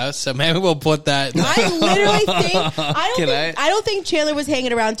wearing those, so maybe we'll put that. I literally think Can I don't think Chandler was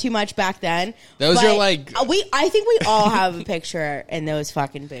hanging around too much back then. Those but are like- I think we all have a picture in those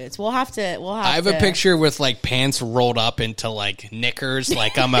fucking boots. We'll have to. I have a picture with like pants rolled up into like knickers,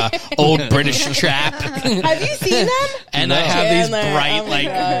 like I'm a old British chap, Have you seen them? and I have these Chandler, bright oh my like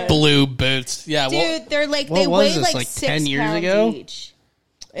God. blue boots. Yeah, Dude, well, they're like What they was weigh this, like 10 6 years pounds ago? each.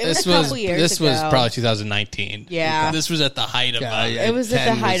 It was this a was couple years this was ago. probably 2019. Yeah. This was at the height of. It was at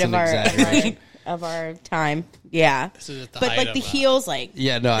the 10 height was of an exaggeration. of our time. Yeah, This is at the but height like of, the heels, like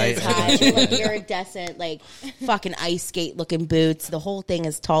Yeah, no, this high, like iridescent, like fucking ice skate looking boots. The whole thing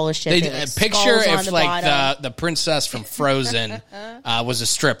is tall as shit. They, They're, like, picture skulls on if the like bottom. the princess from Frozen was a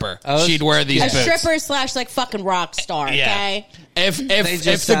stripper, Oh, she'd wear these a boots. stripper slash like fucking rock star. Yeah. Okay, If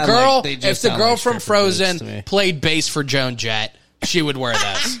just the sound girl like- they just if the sound girl like from stripper boots to me. Frozen played bass for Joan Jett, she would wear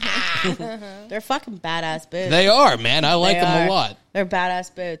those. they're fucking badass boots. They are, man. I like They them are. a lot. They're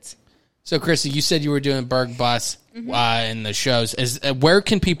badass boots. So, Chrissy, you said you were doing Berg Bus in the shows. Where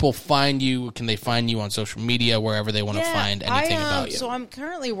can people find you? Can they find you on social media, wherever they want to find anything about you? So I'm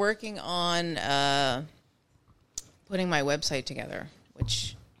currently working on putting my website together,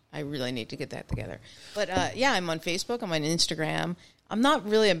 which I really need to get that together. But yeah, I'm on Facebook. I'm on Instagram. I'm not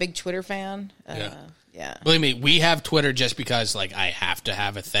really a big Twitter fan. Yeah. Believe me, we have Twitter just because, like, I have to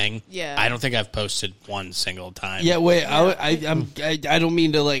have a thing. Yeah. I don't think I've posted one single time. Yeah, wait. I don't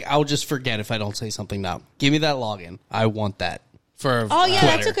mean to like. I'll just forget if I don't say something now. Give me that login. I want that. For Oh yeah,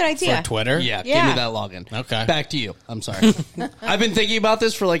 that's a Twitter. good idea. For Twitter? Yeah, Yeah. give me that login. Okay. Back to you. I'm sorry. I've been thinking about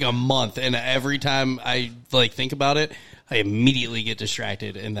this for like a month, and every time I like think about it, I immediately get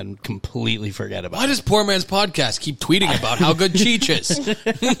distracted and then completely forget about Why it. does Poor Man's Podcast keep tweeting about how good Cheech is?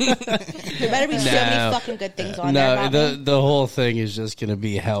 There better be so many fucking good things on there. No, About me. the whole thing is just gonna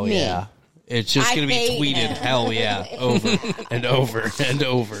be hell Me. yeah. It's just I gonna be hate tweeted him. hell yeah over and over and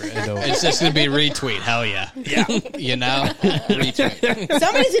over and over. It's just going to be retweet. Hell yeah. Yeah. You know? Retweet.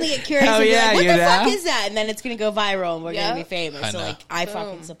 Somebody's gonna get curious Hell and be yeah, like, "What you the know? fuck is that?" And then it's gonna go viral, and we're Yeah. gonna be famous. I So know. like, I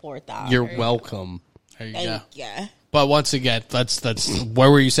fucking support that. You're welcome. There you go. Thank you. But once again, that's where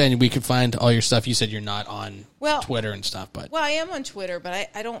were you saying we could find all your stuff? You said you're not on Well- Twitter and stuff, but Well, I am on Twitter, but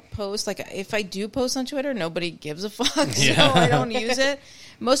I don't post. Like, if I do post on Twitter, nobody gives a fuck, so Yeah. I don't use it.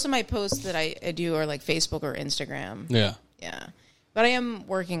 Most of my posts that I do are like Facebook or Instagram. yeah. Yeah. But I am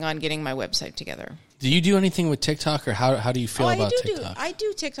working on getting my website together. Do you do anything with TikTok, or how do you feel about TikTok? I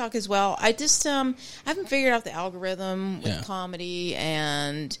do TikTok as well. I just I haven't figured out the algorithm with Yeah. comedy,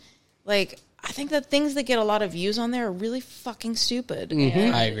 and like I think the things that get a lot of views on there are really fucking stupid. And,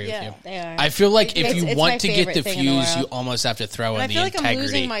 I agree with you. yeah. They are. I feel like if It's- you it's my want to get favorite the thing in the views, world. you almost have to throw And I in the feel like I'm integrity.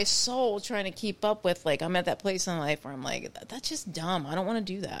 losing my soul trying to keep up with, like, I'm at that place in life where I'm like, that's just dumb. I don't want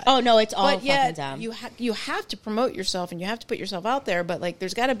to do that. Oh no, it's all but fucking yet, dumb. you have to promote yourself and you have to put yourself out there. But like,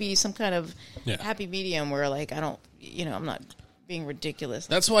 there's got to be some kind of Yeah. happy medium where, like, I don't, I'm not being ridiculous.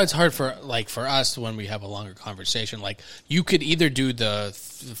 That's why it's hard for us when we have a longer conversation. Like, you could either do the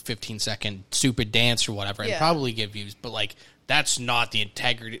 15-second stupid dance or whatever and Yeah. probably get views, but like that's not the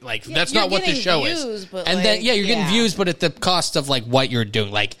integrity. Like, Yeah, that's you're not what the getting show views, is. but, And then like, you're getting yeah. views, but at the cost of like what you're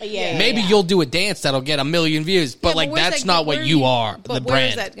doing. Like, Yeah, maybe yeah. you'll do a dance that'll get 1 million views, but Yeah, like where's that's that- not what where you are. But The where brand.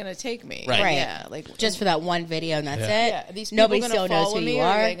 is that going to take me? Right. Right. Yeah. Like, just for that one video, and that's Yeah. it. yeah, these people Nobody gonna still knows follow who me, you or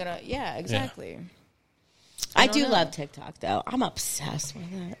are. they gonna, yeah, exactly. I don't do know. love TikTok though. I'm obsessed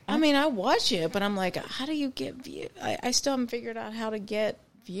with it. I mean, I watch it, but I'm like, how do you get views? I still haven't figured out how to get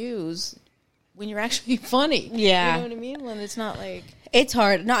views when you're actually funny. Yeah. You know what I mean? When it's not like... It's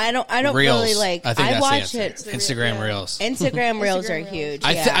hard. No, I don't Reels. really like. I think that's watch the it. answer. Instagram Reels. Instagram Reels are huge.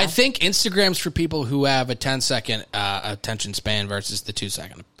 Yeah. I think Instagram's for people who have a 10-second attention span versus the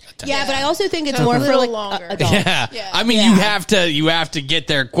 2-second attention. Yeah, but I also think it's So more a for little like longer. adults. Yeah. I mean, you have to get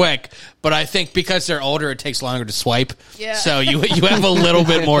there quick, but I think because they're older, it takes longer to swipe. Yeah. So you have a little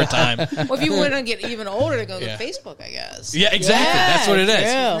bit more time. Well, if you want to get even older, to go Yeah. to Facebook, I guess. Yeah, exactly. That's what it is.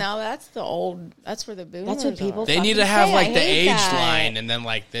 true. Now that's the old. That's where the boomers. That's what people. They need to fucking have say. like I the hate age that. line, and then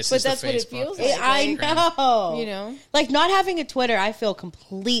like this But is the that's what it Facebook. feels like. I know. You know? Like not having a Twitter, I feel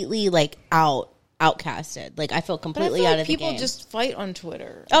completely like outcasted. Like I feel But I completely feel out like of the people game. just fight on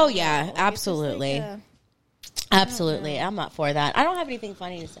Twitter. Oh You yeah, know? Like, it's just absolutely. like, Absolutely. I'm not for that. I don't have anything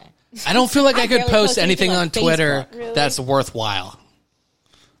funny to say. I don't feel like I could barely post post anything anything on on Twitter Facebook. Really? that's worthwhile.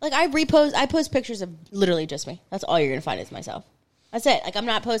 Like I post pictures of literally just me. That's all you're gonna find is myself. That's it. Like I'm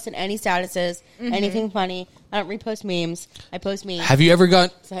not posting any statuses, anything funny. I don't repost memes. I post memes. Have you ever gone?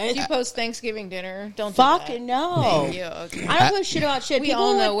 If you post Thanksgiving dinner, don't Fuck do that. no. Thank you. Okay. I don't post shit about shit. We People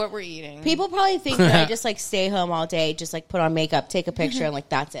all would- know what we're eating. People probably think that I just like stay home all day, just like put on makeup, take a picture, and like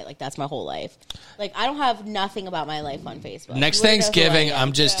that's it. Like that's my whole life. Like I don't have nothing about my life on Facebook. Next You wouldn't know who I Thanksgiving, am.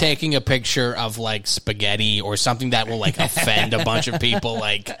 I'm just taking a picture of like spaghetti or something that will like offend a bunch of people.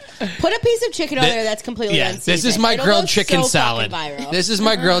 Like, Put a piece of chicken on there that's completely yeah, unseasoned. this is my It'll grilled go chicken so salad. fucking viral. This is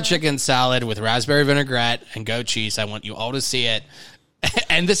my grilled chicken salad with raspberry vinaigrette and goat cheese. I want you all to see it.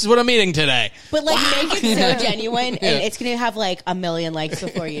 And this is what I'm eating today. But like make it so genuine, and it's gonna have like 1 million likes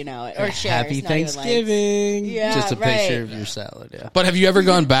before you know it, or shares. Happy not even likes. Thanksgiving. Yeah, Just a right. picture of your salad. Yeah. But have you ever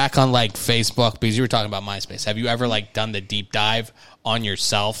gone back on like Facebook, because you were talking about MySpace? Have you ever like done the deep dive on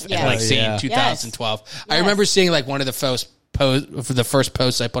yourself Yes. and like Oh, seeing yeah. 2012? I Yes. remember seeing like one of the the first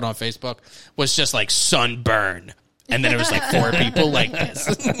posts I put on Facebook was just like sunburn. And then it was like 4 people like this.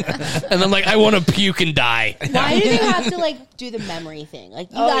 And I'm like, I want to puke and die. Why do they have to like do the memory thing?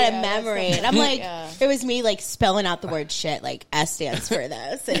 Like you Oh, got yeah, a that's memory, the- and I'm like, Yeah. it was me like spelling out the word shit. Like S stands for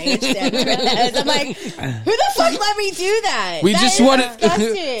this, and H stands for this. I'm like, who the fuck let me do that? We That just is wanted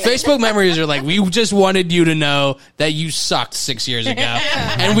disgusting. Facebook memories are like, we just wanted you to know that you sucked 6 years ago.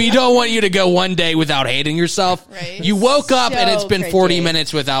 And we don't want you to go one day without hating yourself. Right. You woke up and So it's been 40 cringy.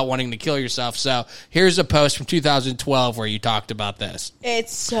 minutes without wanting to kill yourself. So here's a post from 2012 where you talked about this.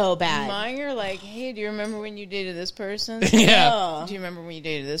 It's so bad. Mine are like, hey, do you remember when you dated this person? Yeah. Do you remember when you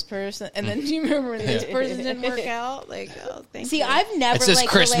dated this person? And then do you remember when this person didn't work out? Like, oh, thank See, you. I've never It says like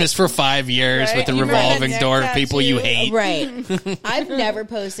Christmas for 5 years Right? with a You remember revolving that door of neck people you tattoo? hate. Right. I've never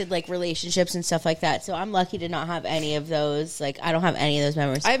posted like relationships and stuff like that, so I'm lucky to not have any of those. Like, I don't have any of those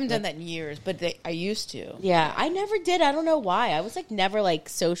memories. I haven't done that in years, but I used to. Yeah, I never did. I don't know why. I was like never like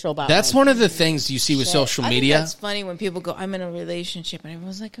social about. That's my- one of the things you see with social I think media. that's funny when people go, I'm in a relationship, and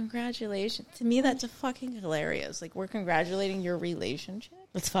everyone's like, congratulations. To me, that's fucking hilarious. Like, we're congratulating your relationship.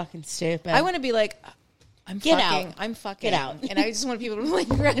 That's fucking stupid. I want to be like, Get out. I'm fucking. Get out. And I just want people to be like,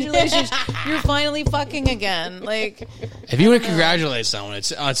 congratulations, you're finally fucking again. Like, If you would congratulate someone,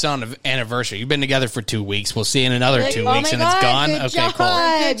 it's on an anniversary. You've been together for 2 weeks. We'll see you in another 2 oh weeks, my and it's God, gone. good Okay, job. cool.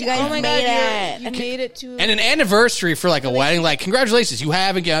 You guys oh my made God, it. you made it to. And an anniversary for like a wedding, like congratulations, you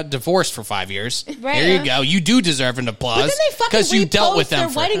haven't got divorced for 5 years. Right. There you go. You do deserve an But applause then they fucking you dealt with them their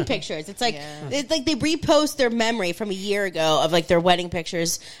for wedding pictures. It's like Yeah. it's like they repost their memory from a year ago of like their wedding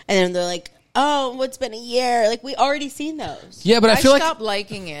pictures, and then they're like, "Oh, it's been a year." Like we already seen those. Yeah, but I feel like stopped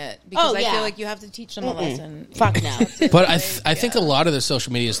liking it because Oh, I yeah. feel like you have to teach them a lesson. Fuck no. But I think a lot of the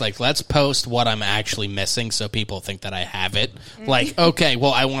social media is like, let's post what I'm actually missing so people think that I have it. Like, okay,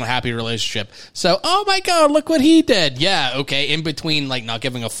 well, I want a happy relationship. So, oh my God, look what he did. Yeah, okay, in between like not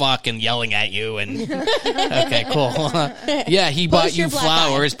giving a fuck and yelling at you and okay, cool. Yeah, he bought you your black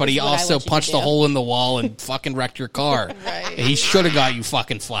flowers, eye, but he is what I also want you to punched a do. hole in the wall and fucking wrecked your car. Right. He should have got you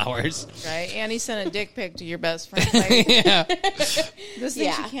fucking flowers. Right? Annie sent a dick pic to your best friend. Like, Yeah. this thing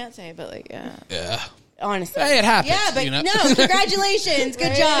Yeah. you can't say, but like, yeah. Yeah. Honestly, Hey, it happens, Yeah, but you know? no, congratulations,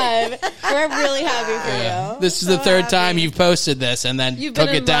 good job. We're really happy for you. This is the So third happy. time you've posted this and then You've took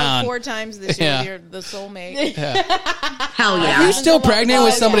been it in down. love 4 times this year Yeah. with the soulmate. Hell Are yeah. you still pregnant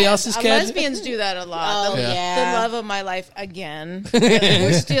with somebody else's kid? Lesbians do that a lot. Oh, the, yeah. the love of my life again.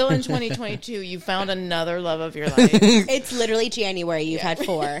 We're still in 2022. You found another love of your life. It's literally January. You've had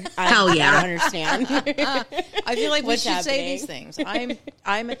 4. Hell yeah. I don't understand. I feel like we What's should say happening? these things.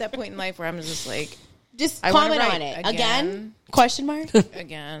 I'm at that point in life where I'm just like, Just I wanna comment write on it again. again. Question mark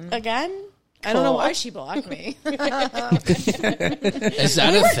again. again. I don't know Cool. why she blocked me. Is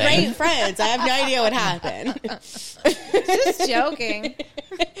that a thing? Great friends. I have no idea what happened. Just joking.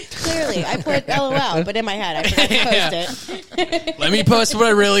 Clearly, I put LOL, but in my head, I forgot to post it. Let me post what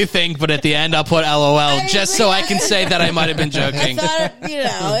I really think, but at the end, I'll put LOL just so I can say that I might have been joking. I thought,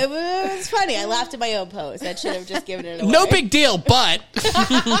 it was funny. I laughed at my own post. I should have just given it away. No big deal, but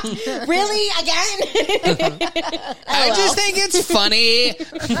Really? Again? I just think it's funny.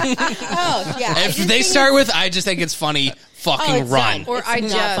 Oh, yeah. If they start with, I just think it's funny, fucking it's run. done. Or It's I not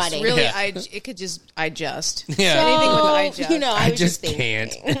just. funny. Really, Yeah. it could just, I just. Yeah. Anything with I just. I was just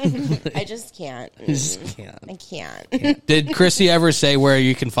thinking. I just can't. I can't. Did Chrissy ever say where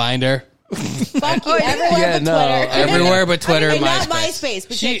you can find her? Fuck you. Everywhere Yeah, but no, Twitter. Everywhere but Twitter And and not MySpace. MySpace,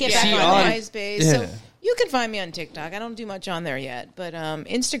 but can't get back she on on- there. MySpace. Yeah. So you can find me on TikTok. I don't do much on there yet, but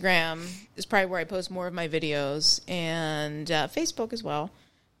Instagram is probably where I post more of my videos, and Facebook as well,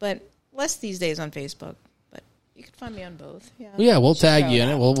 but less these days on Facebook. But you can find me on both. Yeah, Yeah, we'll tag throw you in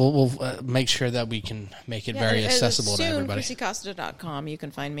it it. out. We'll make sure that we can make it very accessible to everybody. ChrissyCosta.com, you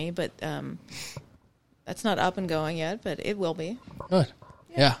can find me, but that's not up and going yet, but it will be. Good.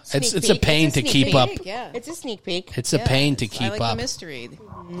 Yeah, it's Sneak a peek. pain It's a to sneak keep up. peek, yeah. It's a sneak peek. It's a pain to keep I like up. the mystery,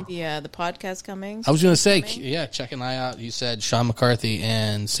 the podcast coming. I was going to say, yeah, check an eye out. You said Sean McCarthy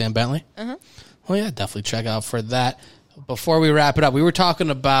and Sam Bentley. Well, yeah, definitely check out for that. Before we wrap it up, we were talking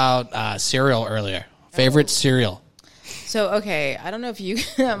about cereal earlier. Favorite cereal? So, okay, I don't know if you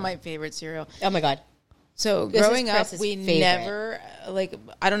have my favorite cereal. Oh my god. So This is growing up, Chris's we favorite. never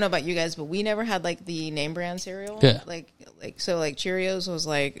I don't know about you guys, but we never had like the name brand cereal. Yeah. Like Cheerios was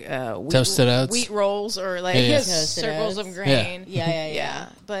like Toasted Oats. wheat rolls or like Yeah, yeah. Toasted circles Oats. of grain. Yeah.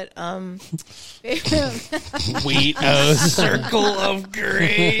 But Wheat O's. Circle of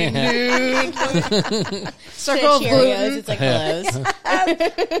green, dude. circle of Cheerios. gluten, It's like clothes.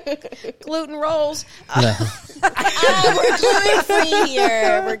 gluten rolls. Yeah. We're gluten free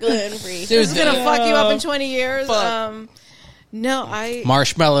here. We're gluten free. Dude, It's gonna fuck you up in 20 years. No,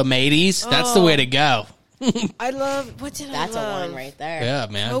 Marshmallow Mateys. That's the way to go. I love what did That's I a love? one right there. Yeah,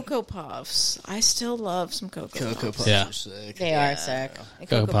 man. Cocoa Puffs. I still love some Cocoa Puffs. Yeah. They are sick. And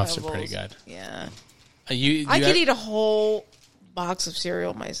Cocoa Puffs are Pebbles. pretty good. Yeah. You I could eat a whole box of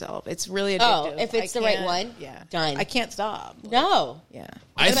cereal myself. It's really addictive. Oh, if it's I the right can't- one? Yeah. Done. I can't stop. No. Yeah.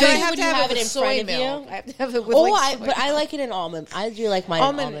 I But think- I have Would to you have, have it it with in soy front of milk. you? I have to have it with Oh, like soy but I like it in almond. I do like mine in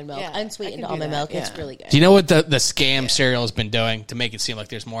almond milk. yeah. Unsweetened I can do almond that, milk. It's yeah. really good. Do you know what the scam cereal has been doing to make it seem like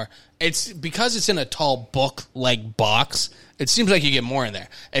there's more? It's because it's in a tall book-like box. It seems like you get more in there.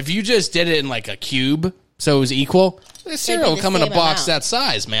 If you just did it in like a cube, so it was equal, the cereal the would come in a same box amount. that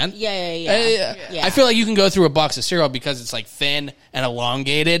size, man. Yeah. I feel like you can go through a box of cereal because it's like thin and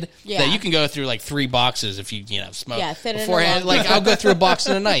elongated. Yeah. That you can go through like 3 boxes if you smoke. Yeah, thin and beforehand. Like elongated. I'll go through a box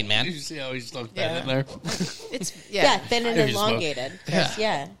in a night, man. You see how he stuck that in there? It's Yeah, thin and I just smoke. elongated. Yeah.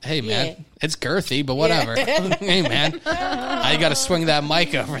 Yeah. Hey man, Yeah. it's girthy, but whatever. Hey man, I got to swing that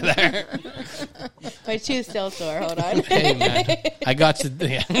mic over there. My tooth's still sore. Hold on. Hey man, I got to.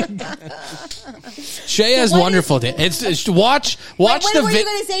 Yeah. Shay has wonderful. It's watch What the were you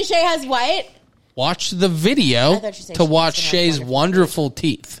going to say? Shay has what? watch the video I thought you said to she watch was gonna have Shay's wonderful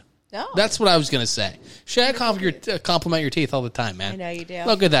teeth. No. That's what I was going to say. Shay, I compliment your teeth all the time, man. I know you do.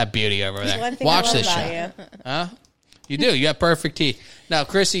 Look at that beauty over there. One thing Watch I love this about show. you. Huh? You do. You got perfect teeth. Now,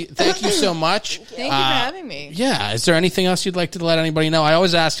 Chrissy, thank you so much. Thank you for having me. Yeah. Is there anything else you'd like to let anybody know? I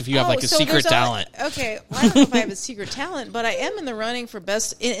always ask if you have like a so secret there's talent. Okay, well, I don't know if I have a secret talent, but I am in the running for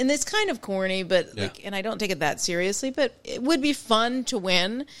best, and it's kind of corny, but and I don't take it that seriously, but it would be fun to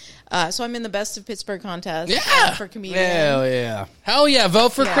win. So I'm in the Best of Pittsburgh contest for comedian. Hell yeah. Hell yeah.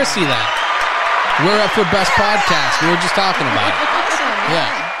 Vote for Chrissy then. We're up for best podcast. We were just talking about it. Awesome.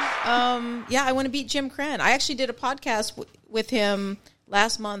 Yeah. Yeah, I want to beat Jim Crenn. I actually did a podcast with him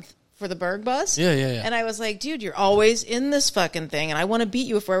last month for the Berg Bus. Yeah. And I was like, dude, you're always in this fucking thing, and I want to beat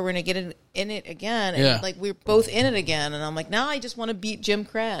you if we're going to get in it again. And Yeah. like we're both in it again, and I'm like, now I just want to beat Jim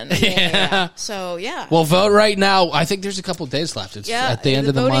Crenn. Yeah. So yeah. Well, vote right now. I think there's a couple days left. It's yeah, at the end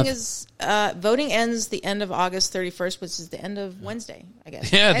of the voting month. Voting ends the end of August 31st, which is the end of Wednesday, I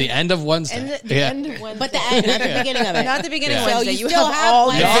guess. Yeah, the end of Wednesday. End of Wednesday. But the end, not the beginning of it. Not the beginning Yeah. of So Wednesday. you You still have have all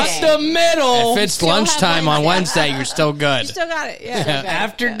Wednesday. Wednesday. Not the middle. If it's still have lunchtime on Wednesday. Wednesday, you're still good. You still got it. Yeah.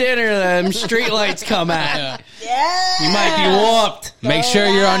 After dinner, them street lights come out. Yeah. You might be whooped. Make sure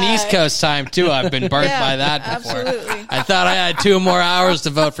you're on East Coast time, too. I've been burnt Yeah, by that before. absolutely. I thought I had 2 more hours to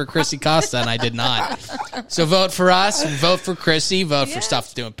vote for Chrissy Costa, and I did not. So vote for us. Vote for Chrissy. Vote for stuff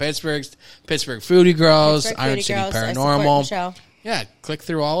to do in Pittsburgh. Pittsburgh Foodie Grows. Pittsburgh Iron Foodie City Girls, I support Paranormal. Michelle. Yeah, click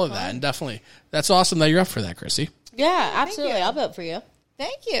through all of that, and definitely. That's awesome that you're up for that, Chrissy. Yeah, absolutely. I'll vote for you.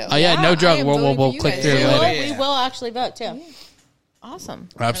 Thank you. Oh, yeah, no I joke. am We'll voting for you click guys. through We it will, later. we will actually vote too. Awesome.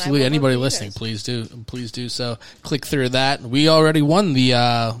 Absolutely. And I will Anybody vote for you listening, guys. please do so. Click through that. We already won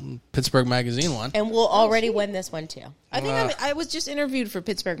the Pittsburgh Magazine one. And we'll already win this one too. I think I was just interviewed for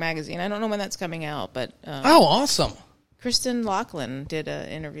Pittsburgh Magazine. I don't know when that's coming out, but Oh, awesome. Kristen Lachlan did an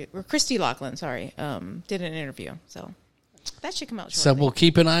interview, or Christy Lachlan, sorry, did an interview. So that should come out So shortly. we'll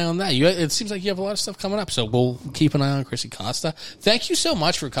keep an eye on that. It seems like you have a lot of stuff coming up, so we'll keep an eye on Chrissy Costa. Thank you so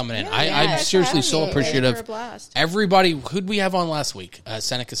much for coming in. I'm seriously so appreciative. For a blast. Everybody, who'd we have on last week?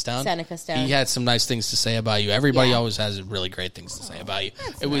 Seneca Stone. Seneca Stone. He had some nice things to say about you. Everybody Yeah. always has really great things to say about you.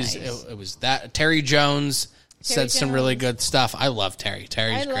 That's It was nice. that Terry Jones said some really Jones. good stuff. I love Terry.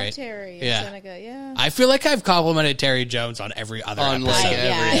 Terry's I love great. Terry and Yeah. Seneca, yeah. I feel like I've complimented Terry Jones on every other On episode. like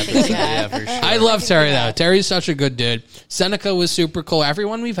every episode, yeah, for sure. I love Terry though. Terry's such a good dude. Seneca was super cool.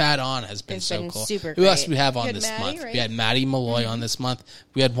 Everyone we've had on has been It's so been cool. super Who else great. do we have on had this Maddie, month? right? We had Maddie Malloy on this month.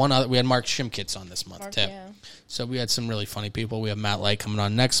 We had one other. We had Mark Shimkits on this month too. yeah. So we had some really funny people. We have Matt Light coming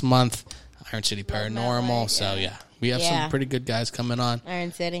on next month. Iron City Matt Paranormal. Light, So yeah, we have Yeah. some pretty good guys coming on.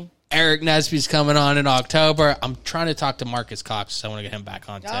 Iron City. Eric Nesby's coming on in October. I'm trying to talk to Marcus Cox, so I want to get him back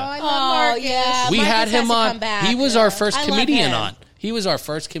on too. Oh, I love Oh, Marcus. yeah. We Marcus had has him to on. come back. He was our first I love comedian him. on. He was our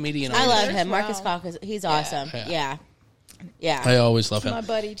first comedian. I on. love Wow. him. Marcus Cox. He's awesome. Yeah. Yeah. I always love him. My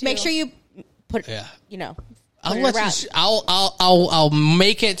buddy, too. Make sure you put, Yeah. you know, I'll put it let around. you. I'll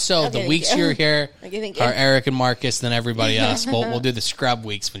make it so Okay, the thank weeks you. you're here Okay, thank you. are Eric and Marcus, then everybody else. We'll do the scrub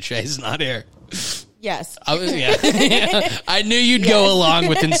weeks when Shay's not here. Yes. Yeah. I knew you'd go along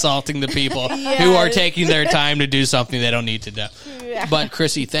with insulting the people who are taking their time to do something they don't need to do. But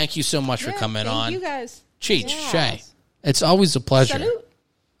Chrissy, thank you so much for coming Thank on. you guys. Cheech, Yes. Shay, it's always a pleasure Salute.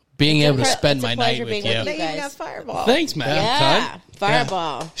 being able to It's a spend my night pleasure with being you. with They you even guys. got Fireball. Thanks, man. Yeah.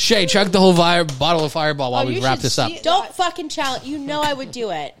 Fireball. Shay, chug the whole bottle of Fireball while Oh, we you wrap should this up. see it. Don't fucking challenge. You know I would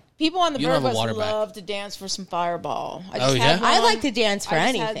do it. People on the You don't have a Bird water Bus bag. love to dance for some Fireball. I Oh, just yeah? had one. I like to dance for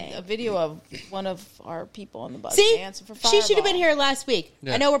I just anything. had a video of one of our people on the bus See, dancing for Fireball. she should have been here last week.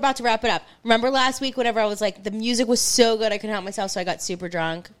 Yeah. I know we're about to wrap it up. Remember last week whenever I was like, the music was so good I couldn't help myself, so I got super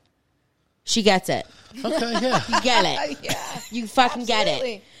drunk? She gets it. Okay, yeah. You get it. Yeah. You fucking get it.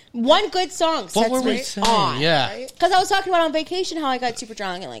 Absolutely. One good song sets What were we me saying? on. Yeah. Because I was talking about on vacation how I got super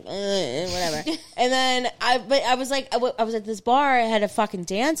drunk and like whatever, and then I was like I was at this bar. I had a fucking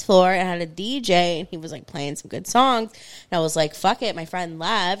dance floor. I had a DJ and he was like playing some good songs. And I was like, fuck it. My friend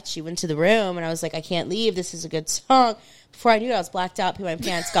left. She went to the room and I was like, I can't leave. This is a good song. Before I knew it, I was blacked out, peed my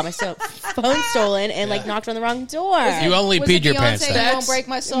pants, got my phone stolen, and like knocked on the wrong door. You only Was peed it your Beyonce, pants You out. Won't Break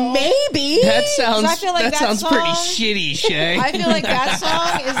My Soul? Maybe That sounds. I feel like that that sounds pretty song- shitty, Shay. I feel like that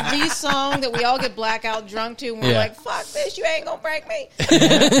song is the song that we all get blackout drunk to, and we're Yeah. like, "Fuck this, you ain't gonna break me."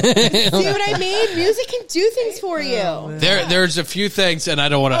 See what I mean? Music can do things for you. There's a few things, and I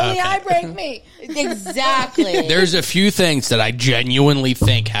don't want to. Only I break me. Exactly. There's a few things that I genuinely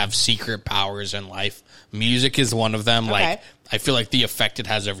think have secret powers in life. Music is one of them. Like, Okay. I feel like the effect it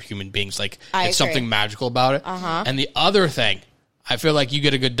has over human beings, like, I it's agree. something magical about it. Uh-huh. And the other thing, I feel like you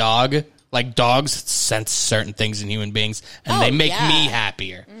get a good dog, like, dogs sense certain things in human beings, and they make yeah. me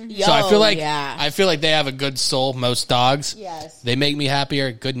happier. Yo, So I feel like yeah. I feel like they have a good soul. Most dogs, Yes. they make me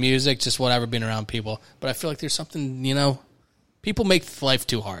happier. Good music, just whatever, being around people. But I feel like there's something, people make life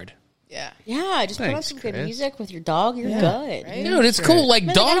too hard. Yeah, just put on Thanks, some good Chris. music with your dog. You're good. right? Dude, it's cool. Like,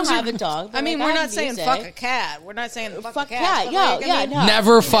 I don't dogs have are a dog. but, I mean, like, we're I not have saying music. fuck a cat. We're not saying fuck, Fuck a cat. cat. but, Yo, like, I yeah, mean, no.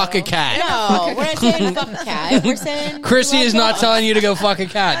 never fuck a cat. No, we're not saying fuck a cat. We're saying Chrissy we is love not dogs. telling you to go fuck a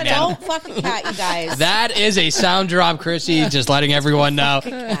cat, man. Don't fuck a cat, you guys. That is a sound drop, Chrissy. Just letting everyone know.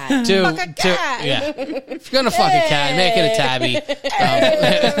 cat. Yeah. If you're gonna fuck a cat, make it a tabby.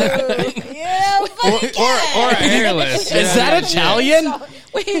 Yeah, fuck a cat. or a hairless. Is that Italian?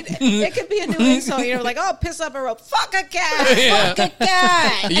 Wait, it could be a New England song. Like, oh, piss up a rope. Fuck a cat. Yeah. Fuck a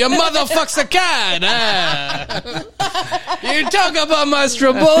cat. Your mother fucks a cat. You talk about my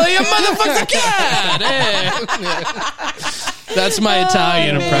Straboli. Your mother fucks a cat. That's my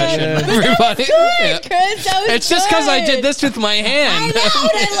Italian impression. Everybody. Yeah. Chris, that was It's just because I good. did this with my I hand. know,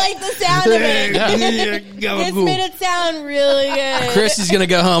 and I like the sound of it. This made it sound really good. Chris is gonna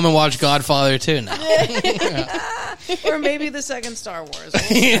go home and watch Godfather 2 now. Or maybe the second Star Wars.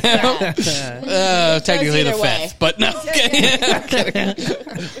 Technically the either way. fifth, but no.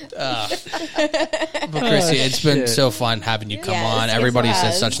 But Chrissy, it's been so fun having you come Yes, on. yes, Everybody it says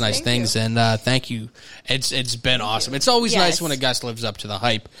has. such nice things, and thank you. It's been awesome. It's always Yes. nice when a guest lives up to the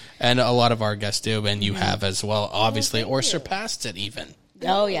hype, and a lot of our guests do, and you have as well, obviously, or surpassed it even.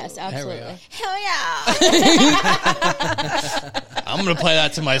 Oh, yes, There absolutely. we go. Hell yeah. I'm gonna play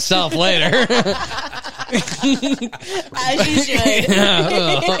that to myself later. As you should.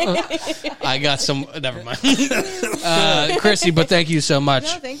 I got some. Never mind. Chrissy, but thank you so much.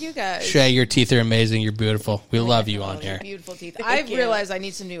 No, thank you guys. Shay, your teeth are amazing. You're beautiful. We love you on here. Beautiful teeth. I realized I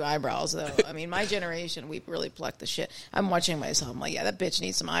need some new eyebrows, though. I mean, my generation, we really plucked the shit. I'm watching myself. I'm like, yeah, that bitch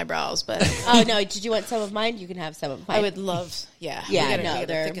needs some eyebrows. But Oh, no. Did you want some of mine? You can have some of mine. I would love, yeah. Yeah, We gotta no,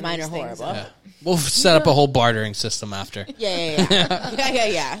 thicken mine these are things horrible. up. We'll set up a whole bartering system after. Yeah.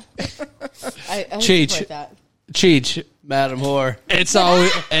 I Cheech. support that. Cheech, Madam Whore. it's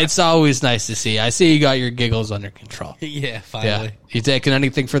always nice to see. I see you got your giggles under control. Yeah, finally. Yeah. You taking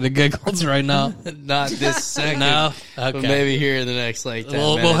anything for the giggles right now? Not this second. No? But Okay. maybe here in the next, 10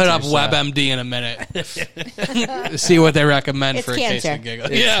 We'll minutes hit up or so. WebMD in a minute. See what they recommend It's for a case cancer. of giggles.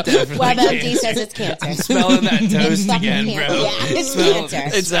 It's Yeah. definitely WebMD cancer. says it's cancer. Smelling that It's toast fucking again, cancer. bro. Yeah, it's Smelling-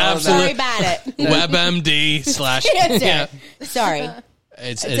 cancer. It's smelling absolute- Sorry about it. WebMD / Cancer. Yeah. Sorry.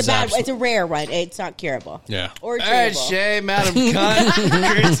 It's It's a bad. absolute- It's a rare one. It's not curable. Yeah. Or All right, treatable. Shay, Madam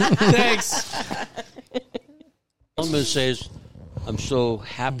Cunt. Thanks. All I'm going to say is I'm so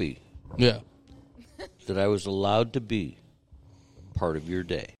happy Yeah. that I was allowed to be part of your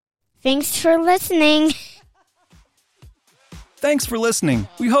day. Thanks for listening. Thanks for listening.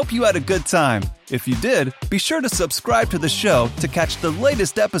 We hope you had a good time. If you did, be sure to subscribe to the show to catch the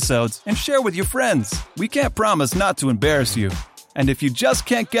latest episodes and share with your friends. We can't promise not to embarrass you. And if you just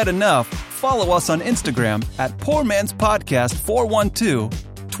can't get enough, follow us on Instagram at Poor Man's Podcast 412,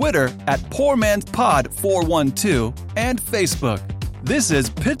 Twitter at Poor Man's Pod 412, and Facebook. This is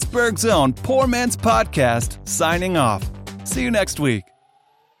Pittsburgh's own Poor Man's Podcast signing off. See you next week.